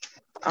read,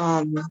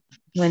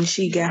 when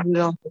she gathered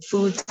all the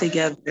food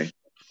together.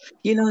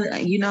 You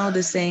know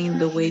the saying,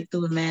 the way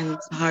to a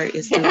man's heart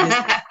is to his.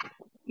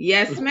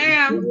 Yes,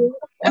 ma'am.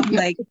 I'm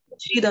like,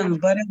 she done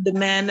buttered the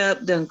man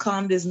up, done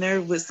calmed his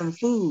nerve with some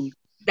food.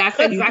 That's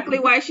exactly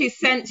why she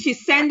sent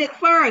it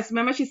first.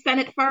 Remember, she sent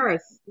it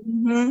first.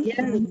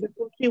 Yes,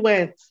 before she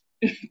went.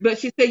 But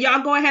she said,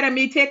 y'all go ahead of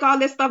me. Take all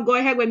this stuff. Go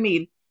ahead with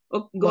me.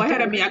 Go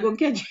ahead of me. I'm going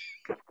to catch you.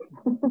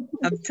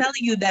 I'm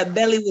telling you, that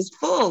belly was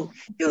full.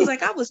 He was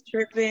like, I was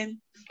tripping.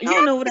 I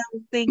don't know what I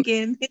was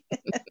thinking.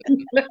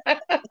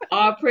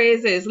 All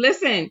praises.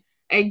 Listen,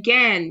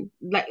 again,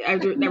 like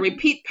the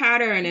repeat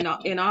pattern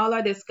in all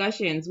our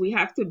discussions, we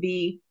have to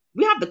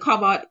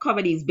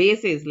cover these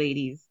bases,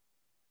 ladies.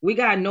 We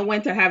got to know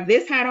when to have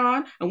this hat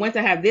on and when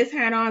to have this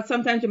hat on.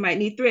 Sometimes you might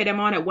need 3 of them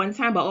on at one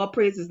time, but all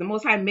praises. The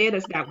Most High made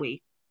us that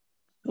way.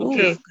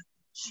 Okay.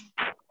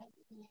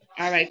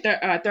 All right.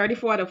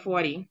 34 to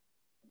 40.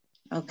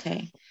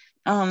 Okay.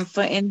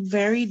 For in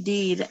very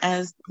deed,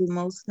 as the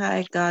Most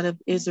High God of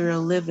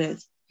Israel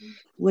liveth,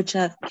 which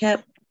hath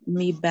kept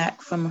me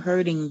back from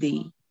hurting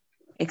thee,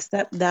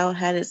 except thou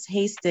hadst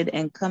hasted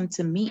and come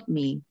to meet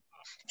me,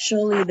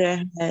 surely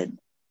there had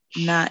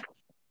not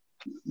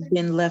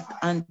been left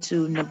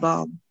unto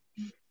Nabal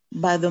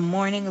by the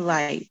morning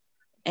light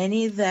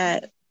any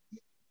that,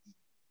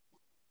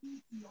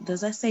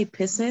 does that say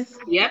pisseth?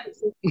 Yep.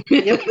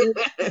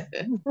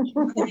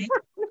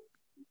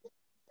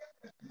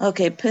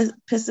 Okay,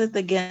 pisseth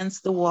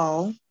against the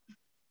wall.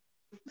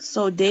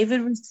 So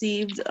David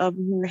received of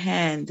her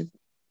hand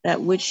that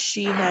which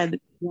she had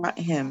brought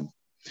him,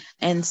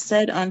 and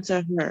said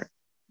unto her,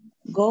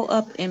 Go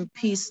up in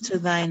peace to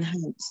thine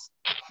house.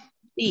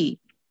 See,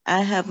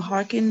 I have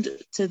hearkened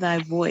to thy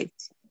voice,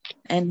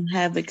 and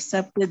have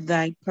accepted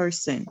thy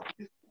person.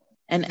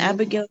 And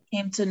Abigail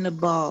came to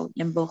Nabal,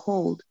 and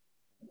behold,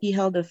 he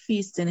held a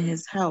feast in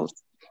his house,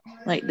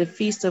 like the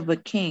feast of a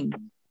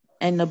king.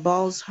 And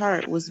Nabal's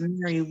heart was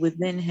merry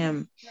within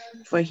him,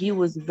 for he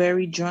was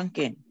very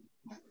drunken.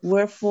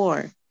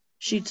 Wherefore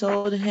she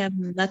told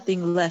him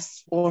nothing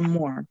less or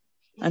more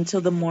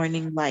until the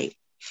morning light.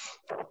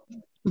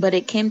 But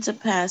it came to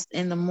pass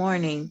in the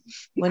morning,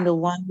 when the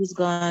wine was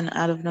gone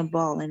out of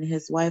Nabal, and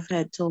his wife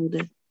had told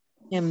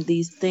him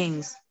these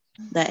things,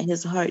 that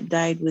his heart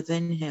died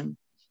within him,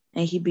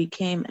 and he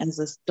became as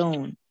a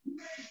stone.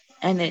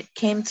 And it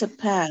came to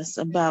pass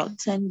about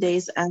 10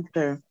 days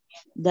after,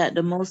 that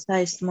the Most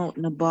High smote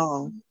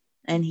Nabal,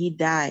 and he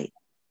died.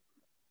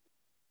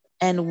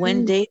 And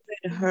when David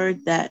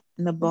heard that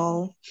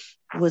Nabal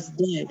was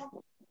dead,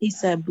 he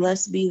said,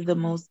 Blessed be the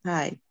Most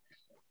High,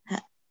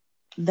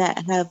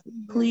 that hath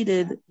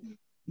pleaded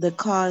the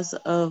cause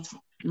of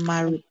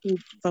my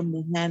reproof from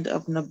the hand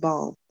of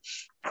Nabal,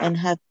 and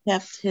hath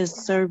kept his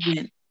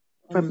servant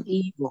from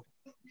evil.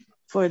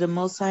 For the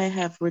Most High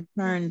hath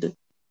returned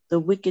the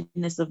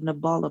wickedness of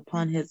Nabal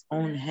upon his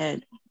own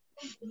head.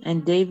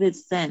 And David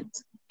sent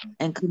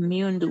and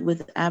communed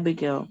with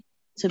Abigail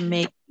to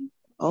make,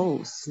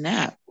 oh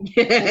snap,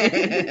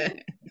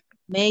 take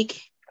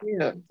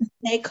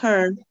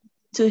her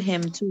to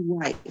him to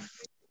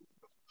wife.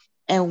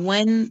 And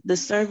when the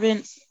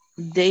servants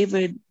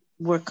David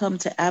were come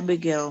to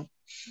Abigail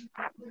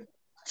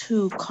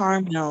to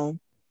Carmel,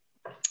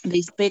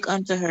 they spake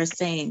unto her,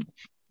 saying,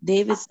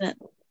 David sent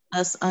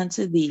us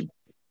unto thee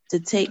to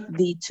take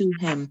thee to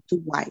him to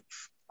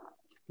wife.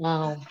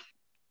 Wow.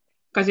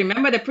 Because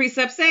remember the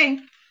precept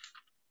saying,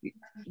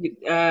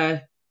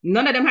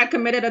 none of them had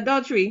committed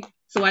adultery.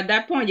 So at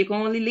that point, you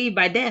can only leave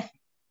by death.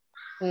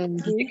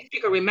 She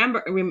could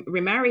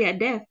remarry at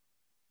death.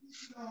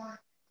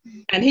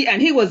 And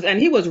he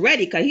was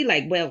ready, because he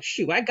like, well,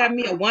 shoot, I got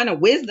me a one of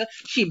wisdom.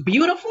 She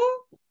beautiful.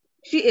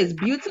 She is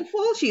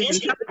beautiful. She's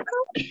intelligent.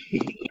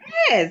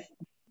 Yes.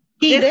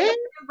 He did?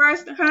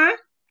 Verse, huh?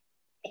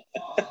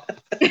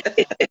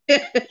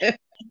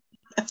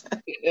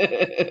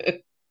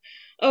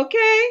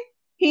 Okay.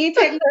 He ain't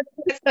taking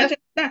such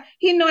a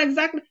he know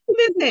exactly.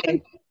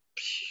 Listen,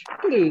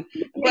 please.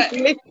 But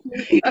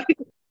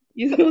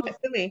you know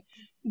silly.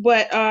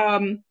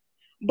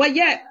 But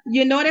yet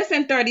you notice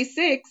in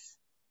 36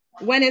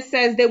 when it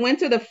says they went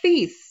to the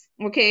feast,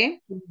 okay?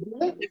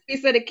 The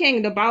feast of the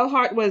king. The Baal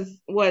heart was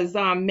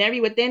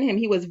merry within him.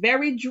 He was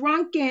very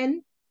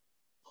drunken.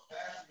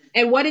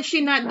 And what did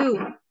she not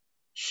do?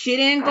 She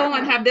didn't go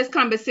and have this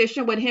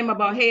conversation with him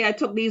about, hey, I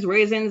took these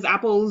raisins,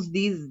 apples,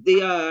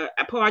 the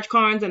porridge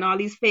corns, and all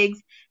these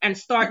figs, and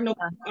start no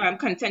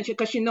contention,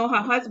 because she know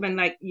her husband,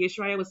 like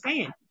Yeshua was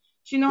saying.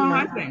 She know her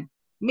husband.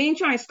 Me ain't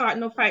trying to start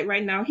no fight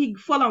right now. He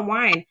full of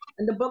wine.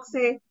 And the book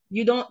say,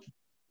 you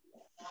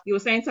were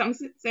saying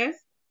something, sis?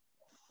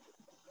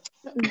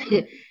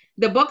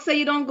 The book say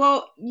you don't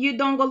go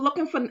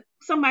looking for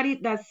somebody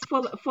that's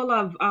full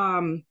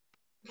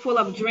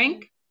of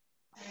drink.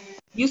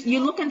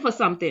 You're looking for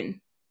something,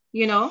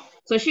 you know.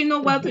 So she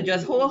know well to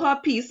just hold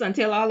her peace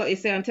until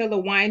the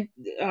wine.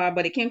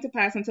 But it came to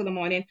pass until the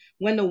morning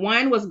when the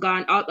wine was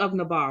gone out of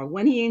Nabal,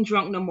 when he ain't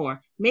drunk no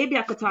more. Maybe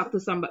I could talk to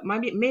somebody.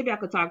 Maybe I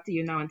could talk to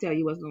you now and tell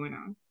you what's going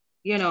on.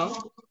 You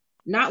know,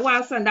 not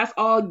while son. That's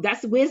all.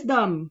 That's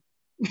wisdom.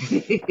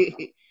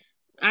 I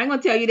ain't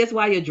gonna tell you this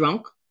while you're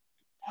drunk.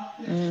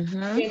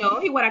 You know,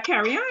 he would have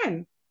carry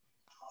on.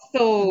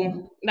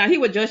 So now he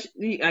would just.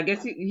 I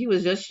guess he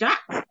was just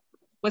shocked.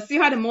 But see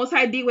how the Most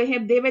High deal with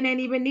him. David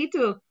didn't even need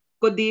to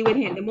go deal with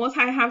him. The Most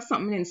High have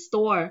something in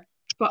store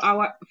for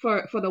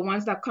the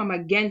ones that come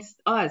against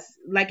us.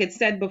 Like it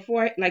said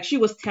before, like she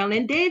was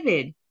telling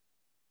David.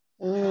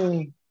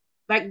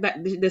 Like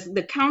that,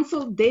 the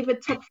counsel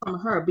David took from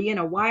her, being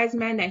a wise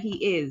man that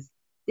he is.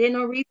 There's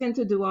no reason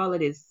to do all of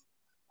this.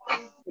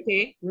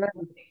 Okay,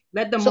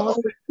 let the Most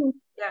High.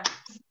 Yeah.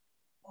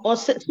 Or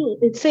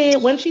it say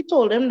when she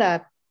told him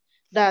that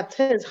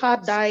his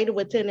heart died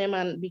within him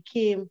and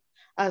became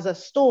as a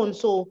stone,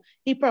 so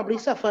he probably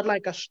suffered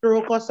like a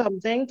stroke or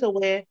something to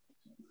where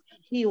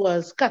he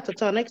was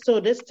catatonic. So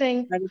this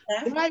thing,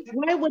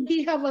 why would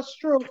he have a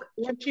stroke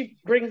when she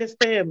bring this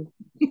to him?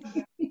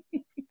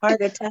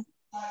 Heart attack.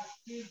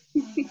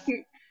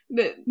 You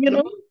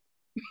know,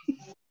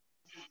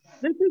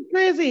 this is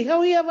crazy.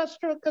 How he have a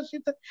stroke? Because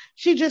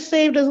she just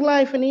saved his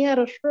life and he had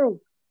a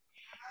stroke.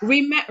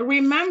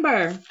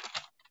 Remember,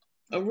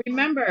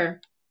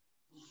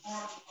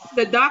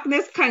 the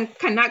darkness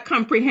cannot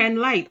comprehend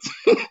light.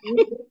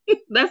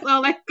 That's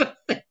all I can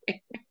say.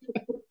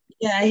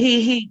 Yeah,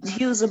 he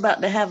was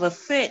about to have a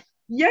fit.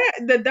 Yeah,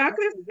 the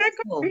darkness can't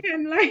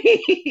comprehend light.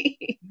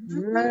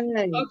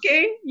 Right.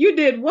 Okay, you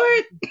did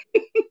what?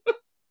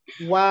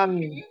 Wow.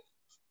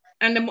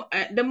 And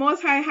the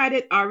Most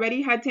High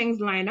already had things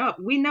lined up.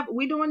 We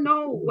don't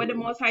know what the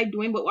Most High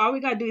doing, but all we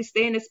gotta do is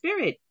stay in the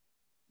spirit.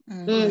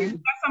 If you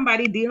got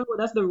somebody dealing with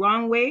us the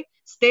wrong way,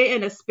 stay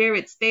in the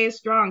spirit, stay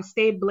strong,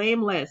 stay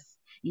blameless.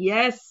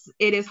 Yes,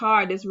 it is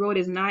hard. This road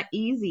is not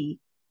easy,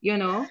 you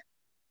know,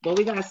 but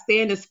we gotta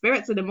stay in the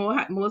spirit so the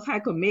Most High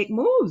could make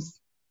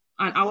moves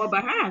on our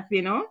behalf,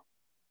 you know.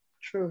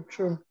 True.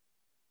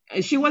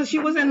 She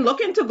wasn't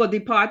looking to go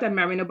depart and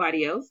marry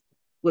nobody else.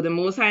 Well, the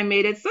Most High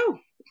made it so.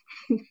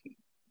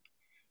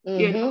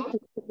 You know,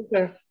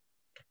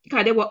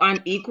 because they were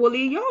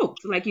unequally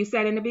yoked, like you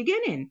said in the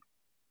beginning.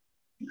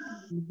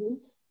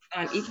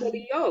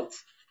 Unequally yoked.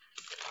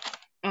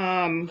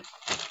 You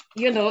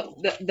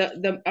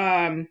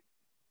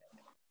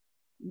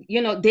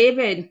know,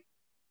 David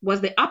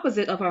was the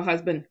opposite of her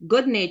husband,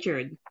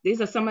 good-natured.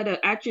 These are some of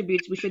the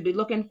attributes we should be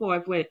looking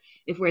for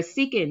if we're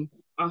seeking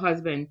a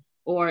husband.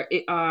 or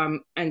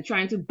and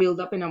trying to build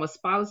up in our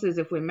spouses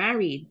if we're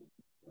married,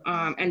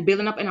 and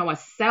building up in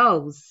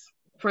ourselves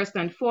first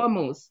and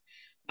foremost.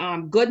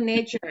 Good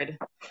natured,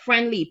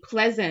 friendly,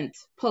 pleasant,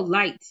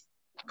 polite,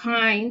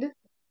 kind,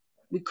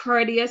 be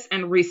courteous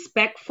and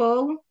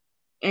respectful,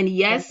 and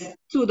yes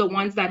to the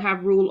ones that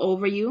have rule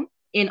over you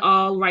in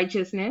all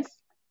righteousness.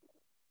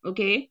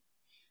 Okay,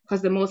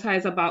 because the Most High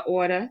is about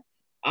order.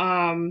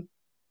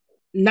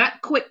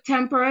 Not quick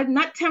tempered,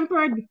 not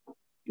tempered,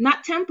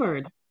 not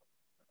tempered.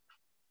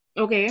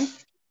 Okay,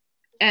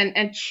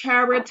 and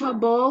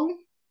charitable.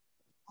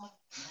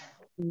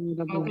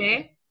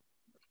 Okay,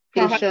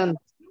 Patient.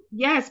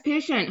 yes,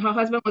 patient. Her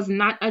husband was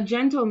not a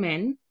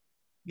gentleman.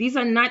 These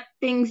are not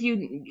things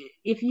you.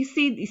 If you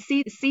see these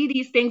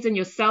things in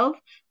yourself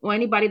or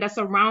anybody that's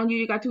around you,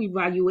 you got to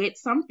evaluate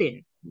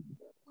something.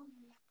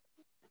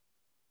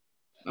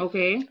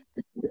 Okay.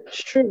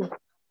 It's true.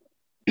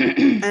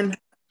 And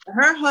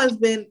her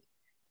husband,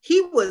 he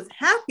was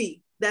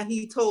happy that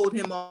he told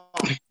him off.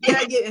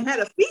 Yeah, and had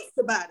a feast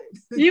about it.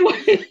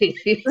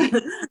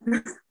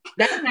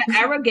 That's the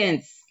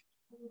arrogance.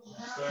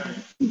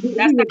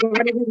 That's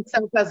regarding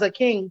himself as a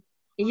king.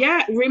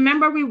 Yeah,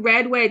 remember we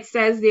read where it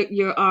says that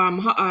you're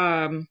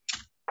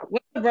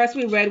what's the verse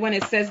we read when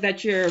it says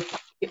that you're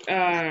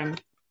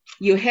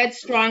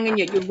headstrong and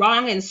you're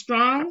wrong and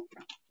strong?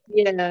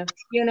 Yeah.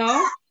 You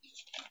know?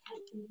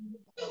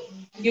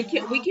 We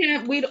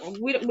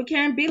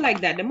can't be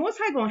like that. The Most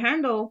High gonna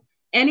handle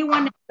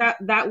anyone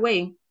that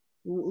way,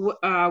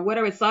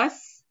 whether it's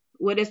us,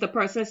 whether it's the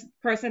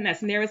person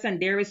that's nearest and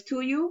dearest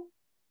to you.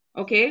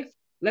 Okay,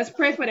 let's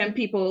pray for them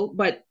people,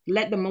 but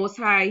let the Most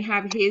High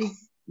have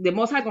his. The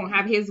Most High gonna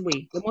have his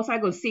way. The Most High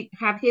gonna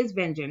have his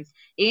vengeance.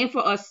 Ain't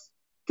for us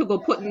to go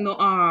put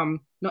no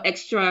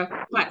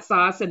extra hot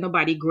sauce and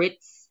nobody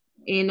grits.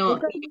 You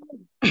know.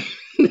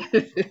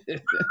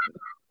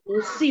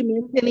 We'll see,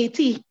 man.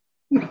 Penny.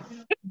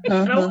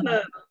 I want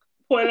to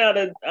point out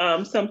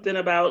something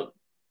about,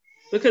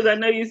 because I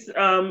know you.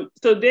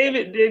 So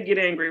David did get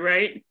angry,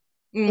 right?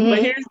 Mm-hmm. But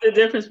here's the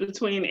difference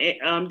between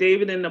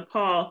David and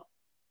Nabal.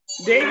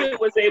 David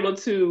was able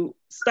to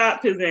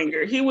stop his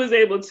anger. He was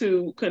able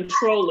to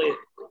control it.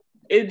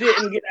 It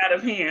didn't get out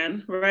of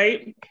hand,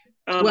 right?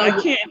 I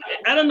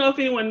don't know if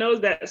anyone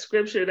knows that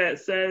scripture that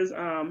says,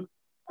 I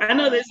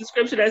know there's a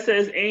scripture that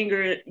says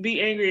be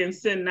angry and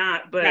sin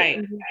not, but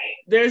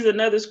there's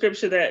another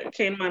scripture that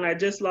came on, I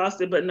just lost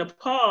it, but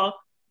Nabal,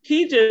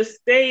 he just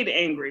stayed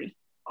angry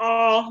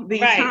all the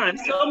time.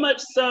 So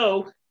much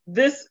so,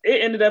 it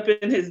ended up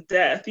in his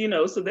death,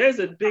 so there's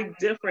a big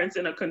difference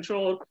in a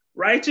controlled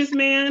righteous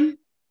man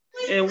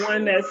and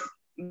one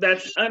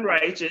that's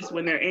unrighteous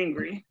when they're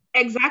angry.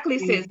 Exactly,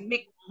 sis.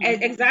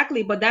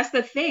 Exactly, but that's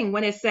the thing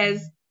when it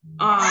says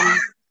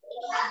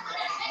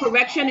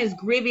correction is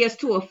grievous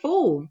to a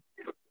fool.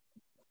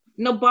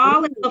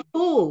 Nabal is a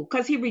fool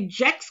because he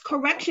rejects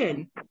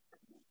correction.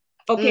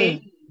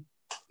 Okay,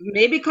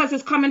 maybe because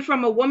it's coming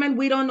from a woman,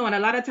 we don't know, and a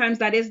lot of times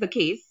that is the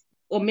case.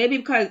 Or maybe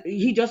because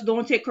he just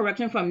don't take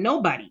correction from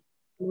nobody.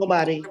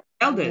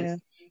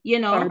 Elders,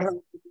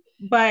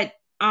 But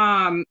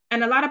and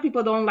a lot of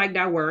people don't like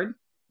that word,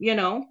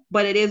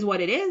 but it is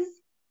what it is.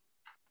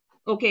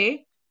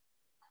 Okay.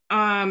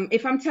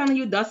 If I'm telling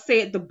you, thus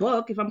saith the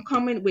book, if I'm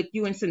coming with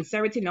you in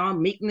sincerity and all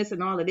meekness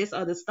and all of this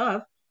other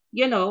stuff,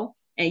 and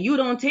you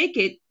don't take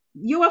it,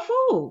 you're a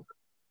fool.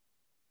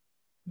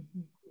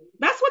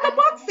 That's what the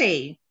book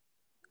say.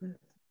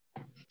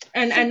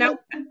 And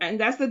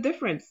that's the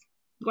difference.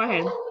 Go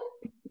ahead,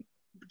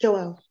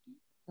 Joel.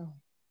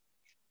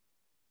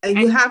 And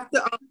you have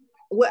to.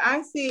 What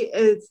I see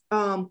is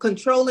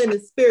controlling the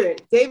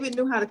spirit. David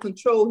knew how to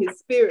control his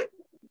spirit,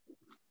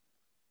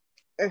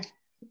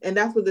 and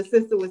that's what the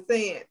sister was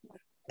saying.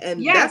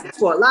 And that's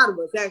for a lot of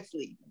us,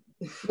 actually.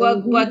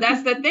 Well,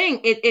 that's the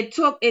thing. It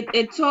took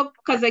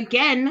because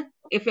again,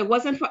 if it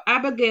wasn't for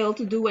Abigail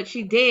to do what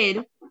she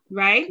did,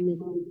 right,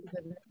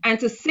 and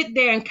to sit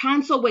there and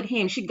counsel with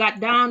him, she got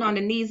down on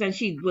the knees and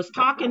she was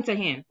talking to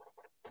him.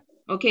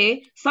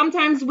 Okay,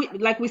 sometimes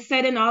like we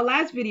said in our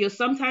last video,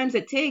 sometimes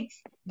it takes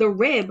the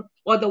rib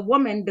or the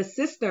woman, the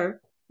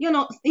sister,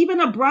 even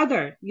a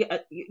brother,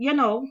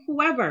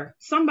 whoever,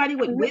 somebody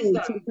with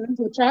wisdom.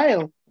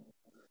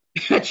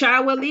 A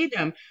child will lead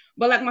them.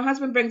 But like my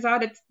husband brings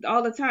out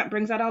all the time,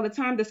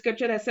 the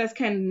scripture that says,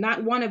 can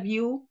not one of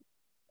you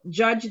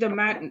judge the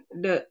matter?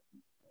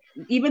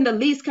 Even the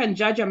least can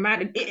judge a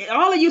matter.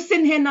 All of you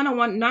sitting here, none of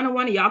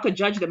one of y'all could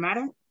judge the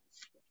matter.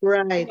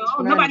 Right.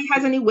 Nobody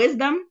has any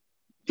wisdom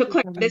to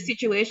clear this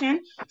situation.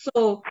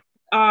 So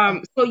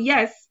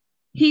yes,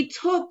 he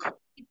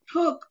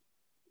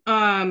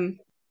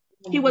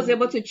was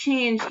able to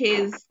change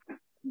his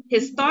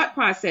thought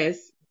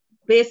process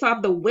based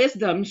off the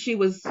wisdom she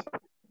was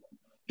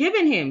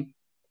giving him,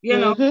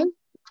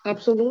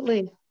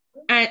 Absolutely.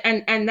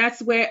 And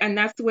that's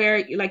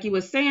where like you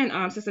were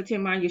saying, Sister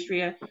Timar and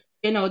Yustria,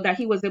 that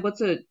he was able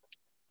to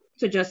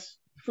just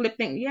flip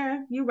things.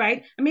 Yeah, you're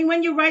right. I mean,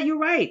 when you're right, you're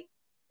right.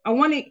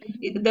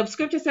 The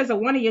scripture says that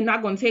one of you're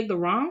not going to take the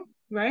wrong,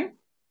 right?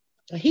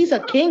 He's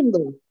a king,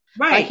 though.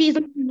 Like Right. he's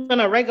not even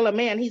a regular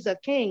man, he's a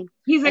king.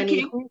 He's a And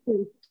he's king.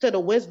 listening to the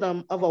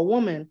wisdom of a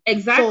woman.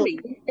 Exactly.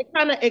 So it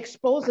kind of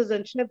exposes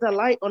and sheds a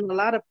light on a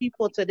lot of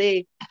people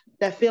today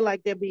that feel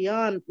like they're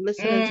beyond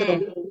listening to the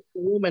wisdom of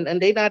the woman,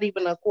 and they're not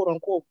even a quote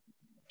unquote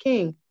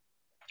king.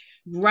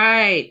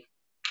 Right.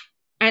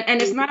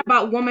 And it's not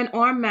about woman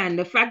or man.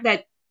 The fact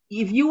that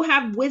if you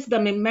have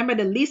wisdom, and remember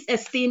the least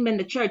esteemed in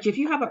the church, if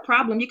you have a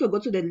problem, you could go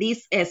to the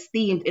least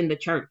esteemed in the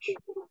church.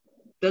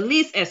 The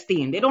least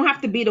esteemed. They don't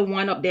have to be the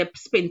one up there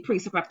spitting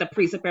precept after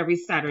precept every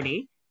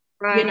Saturday.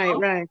 Right, you know?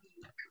 right.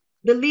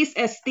 The least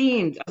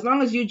esteemed, as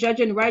long as you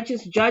judge in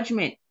righteous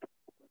judgment,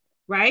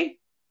 right?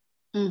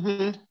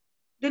 Mm-hmm.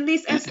 The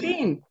least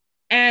esteemed.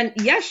 And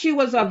yes, she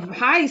was of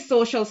high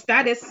social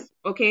status,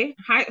 okay,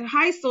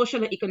 high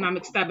social and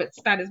economic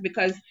status,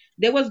 because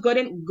they was good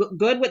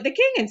with the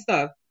king and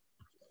stuff,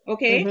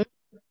 okay.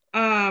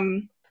 Mm-hmm.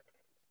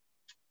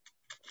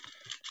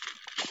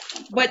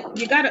 But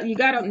you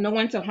gotta know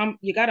when to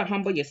you gotta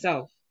humble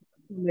yourself,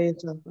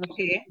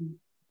 okay.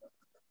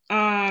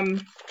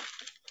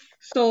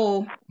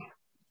 So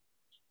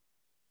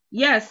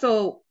yeah,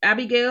 so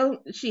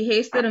Abigail, she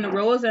hasted and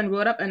arose and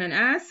rode up on an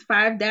ass,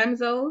 5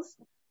 damsels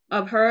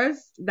of hers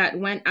that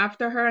went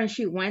after her, and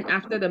she went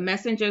after the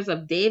messengers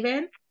of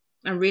David.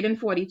 I'm reading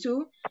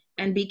 42,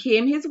 and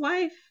became his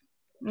wife.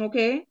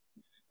 Okay.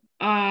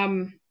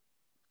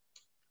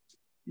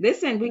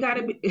 Listen, we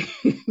gotta be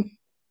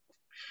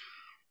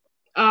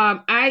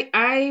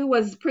I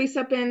was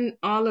precepting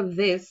all of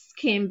this,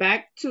 came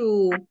back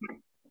to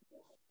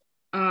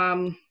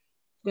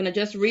gonna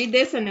just read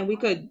this and then we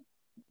could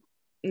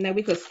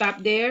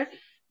stop there.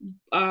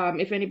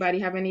 If anybody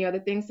have any other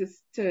things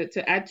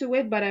to add to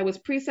it, but I was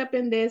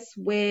precepting this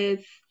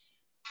with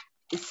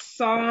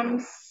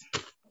Psalms,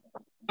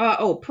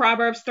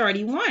 Proverbs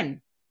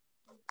 31.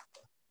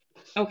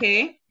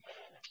 Okay,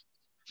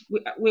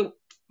 we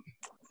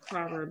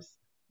Proverbs.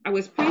 I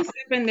was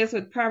precepting this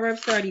with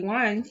Proverbs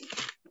 31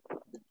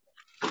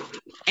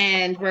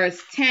 and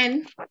verse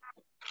 10.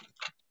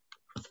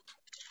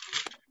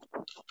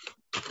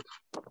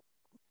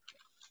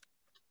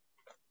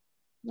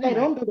 Hey,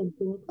 don't do them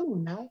things. Come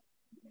on now.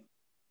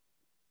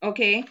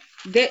 Okay,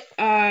 this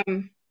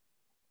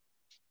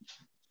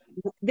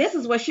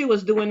is what she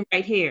was doing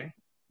right here,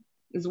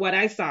 is what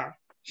I saw.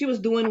 She was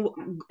doing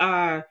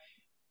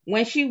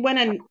when she went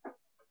and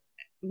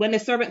when the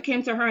servant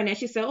came to her, and then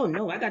she said, "Oh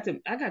no, I got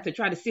to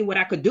try to see what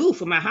I could do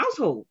for my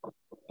household."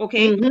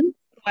 Okay,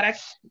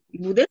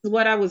 this is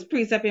what I was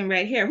precepting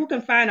right here. Who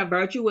can find a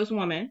virtuous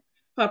woman?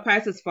 Her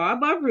price is far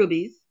above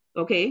rubies.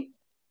 Okay,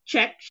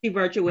 check. She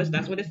virtuous.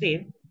 That's what it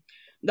said.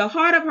 The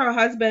heart of her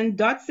husband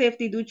doth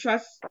safely do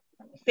trust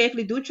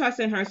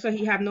in her, so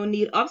he have no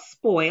need of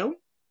spoil.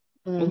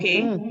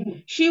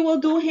 Okay, she will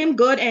do him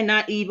good and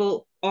not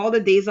evil all the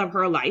days of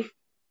her life.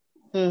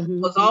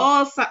 Was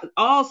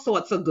all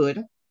sorts of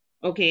good.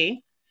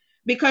 Okay,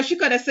 because she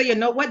could have said, you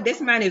know what, this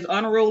man is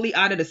unruly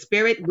out of the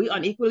spirit. We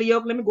unequally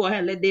yoked. Let me go ahead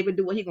and let David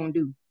do what he gonna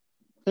do.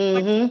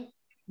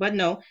 But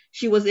no,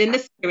 she was in the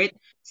spirit.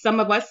 Some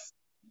of us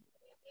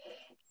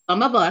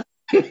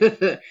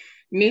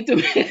need to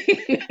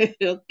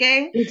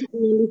okay.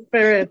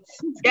 Spirits.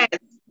 Yes.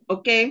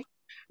 Okay.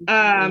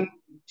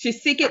 She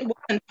seeketh wool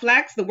and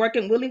flax, the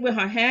working willy with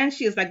her hands.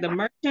 She is like the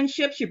merchant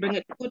ship. She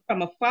bringeth food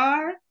from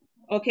afar.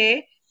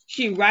 Okay.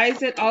 She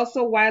riseth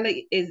also while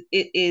it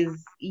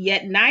is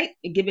yet night,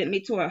 giveth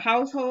meat to her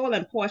household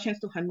and portions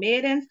to her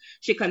maidens.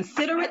 She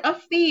considereth a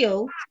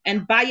field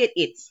and buyeth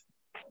it.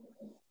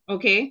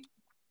 Okay.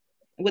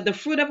 With the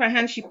fruit of her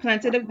hand, she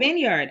planted a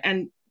vineyard,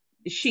 and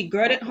she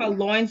girded her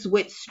loins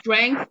with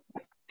strength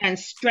and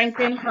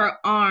strengthened her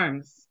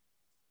arms.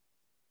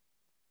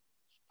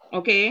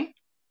 Okay.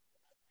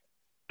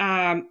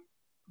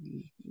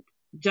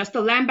 Just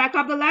to land back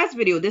up the last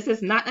video, this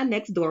is not a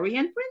next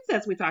Dorian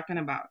princess we're talking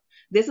about.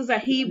 This is a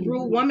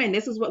Hebrew woman.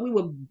 This is what we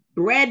were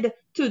bred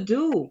to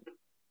do.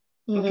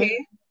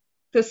 Okay,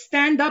 to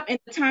stand up in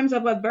times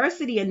of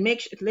adversity and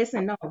make sure.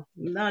 Listen,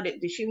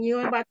 you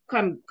ain't about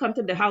to come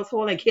to the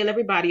household and kill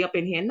everybody up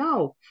in here.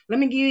 No, let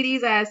me give you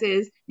these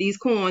asses, these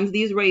corns,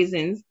 these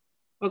raisins.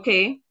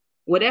 Okay,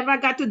 whatever I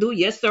got to do,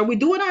 yes sir. We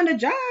do it on the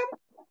job.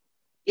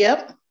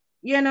 Yep.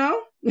 You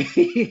know.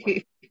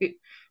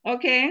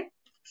 Okay,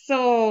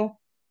 so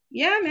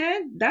yeah,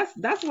 man, that's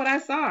what I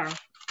saw.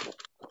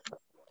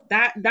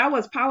 That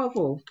was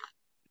powerful.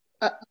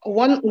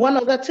 One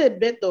other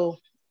tidbit though.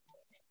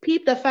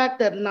 Peep the fact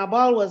that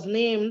Nabal was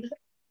named,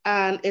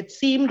 and it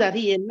seemed that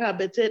he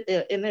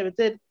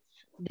inherited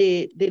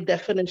the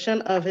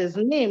definition of his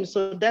name.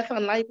 So death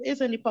and life is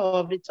in the power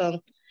of the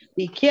tongue.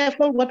 Be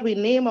careful what we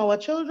name our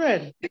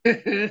children.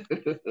 Why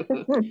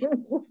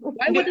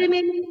would they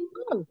name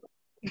him?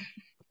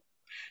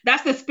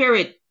 That's the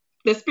spirit.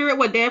 The spirit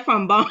was there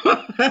from born.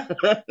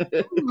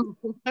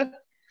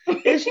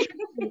 It's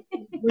true.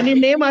 When you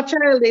name a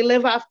child, they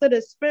live after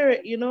the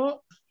spirit,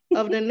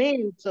 of the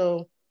name.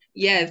 So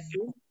yes,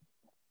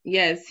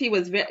 he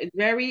was very,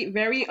 very,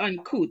 very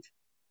uncouth.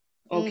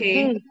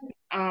 Okay,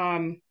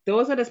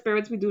 those are the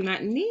spirits we do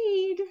not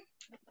need.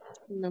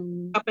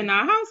 No. up in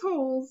our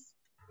households.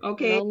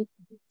 Okay. No.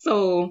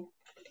 So,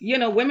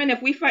 women,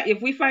 if we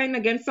fight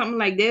against something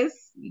like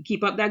this, you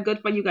keep up that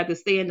good fight. You got to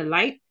stay in the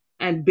light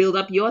and build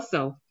up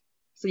yourself.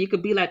 So you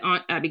could be like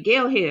Aunt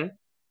Abigail here,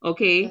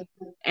 okay,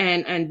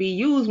 and be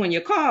used when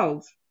you're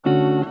called.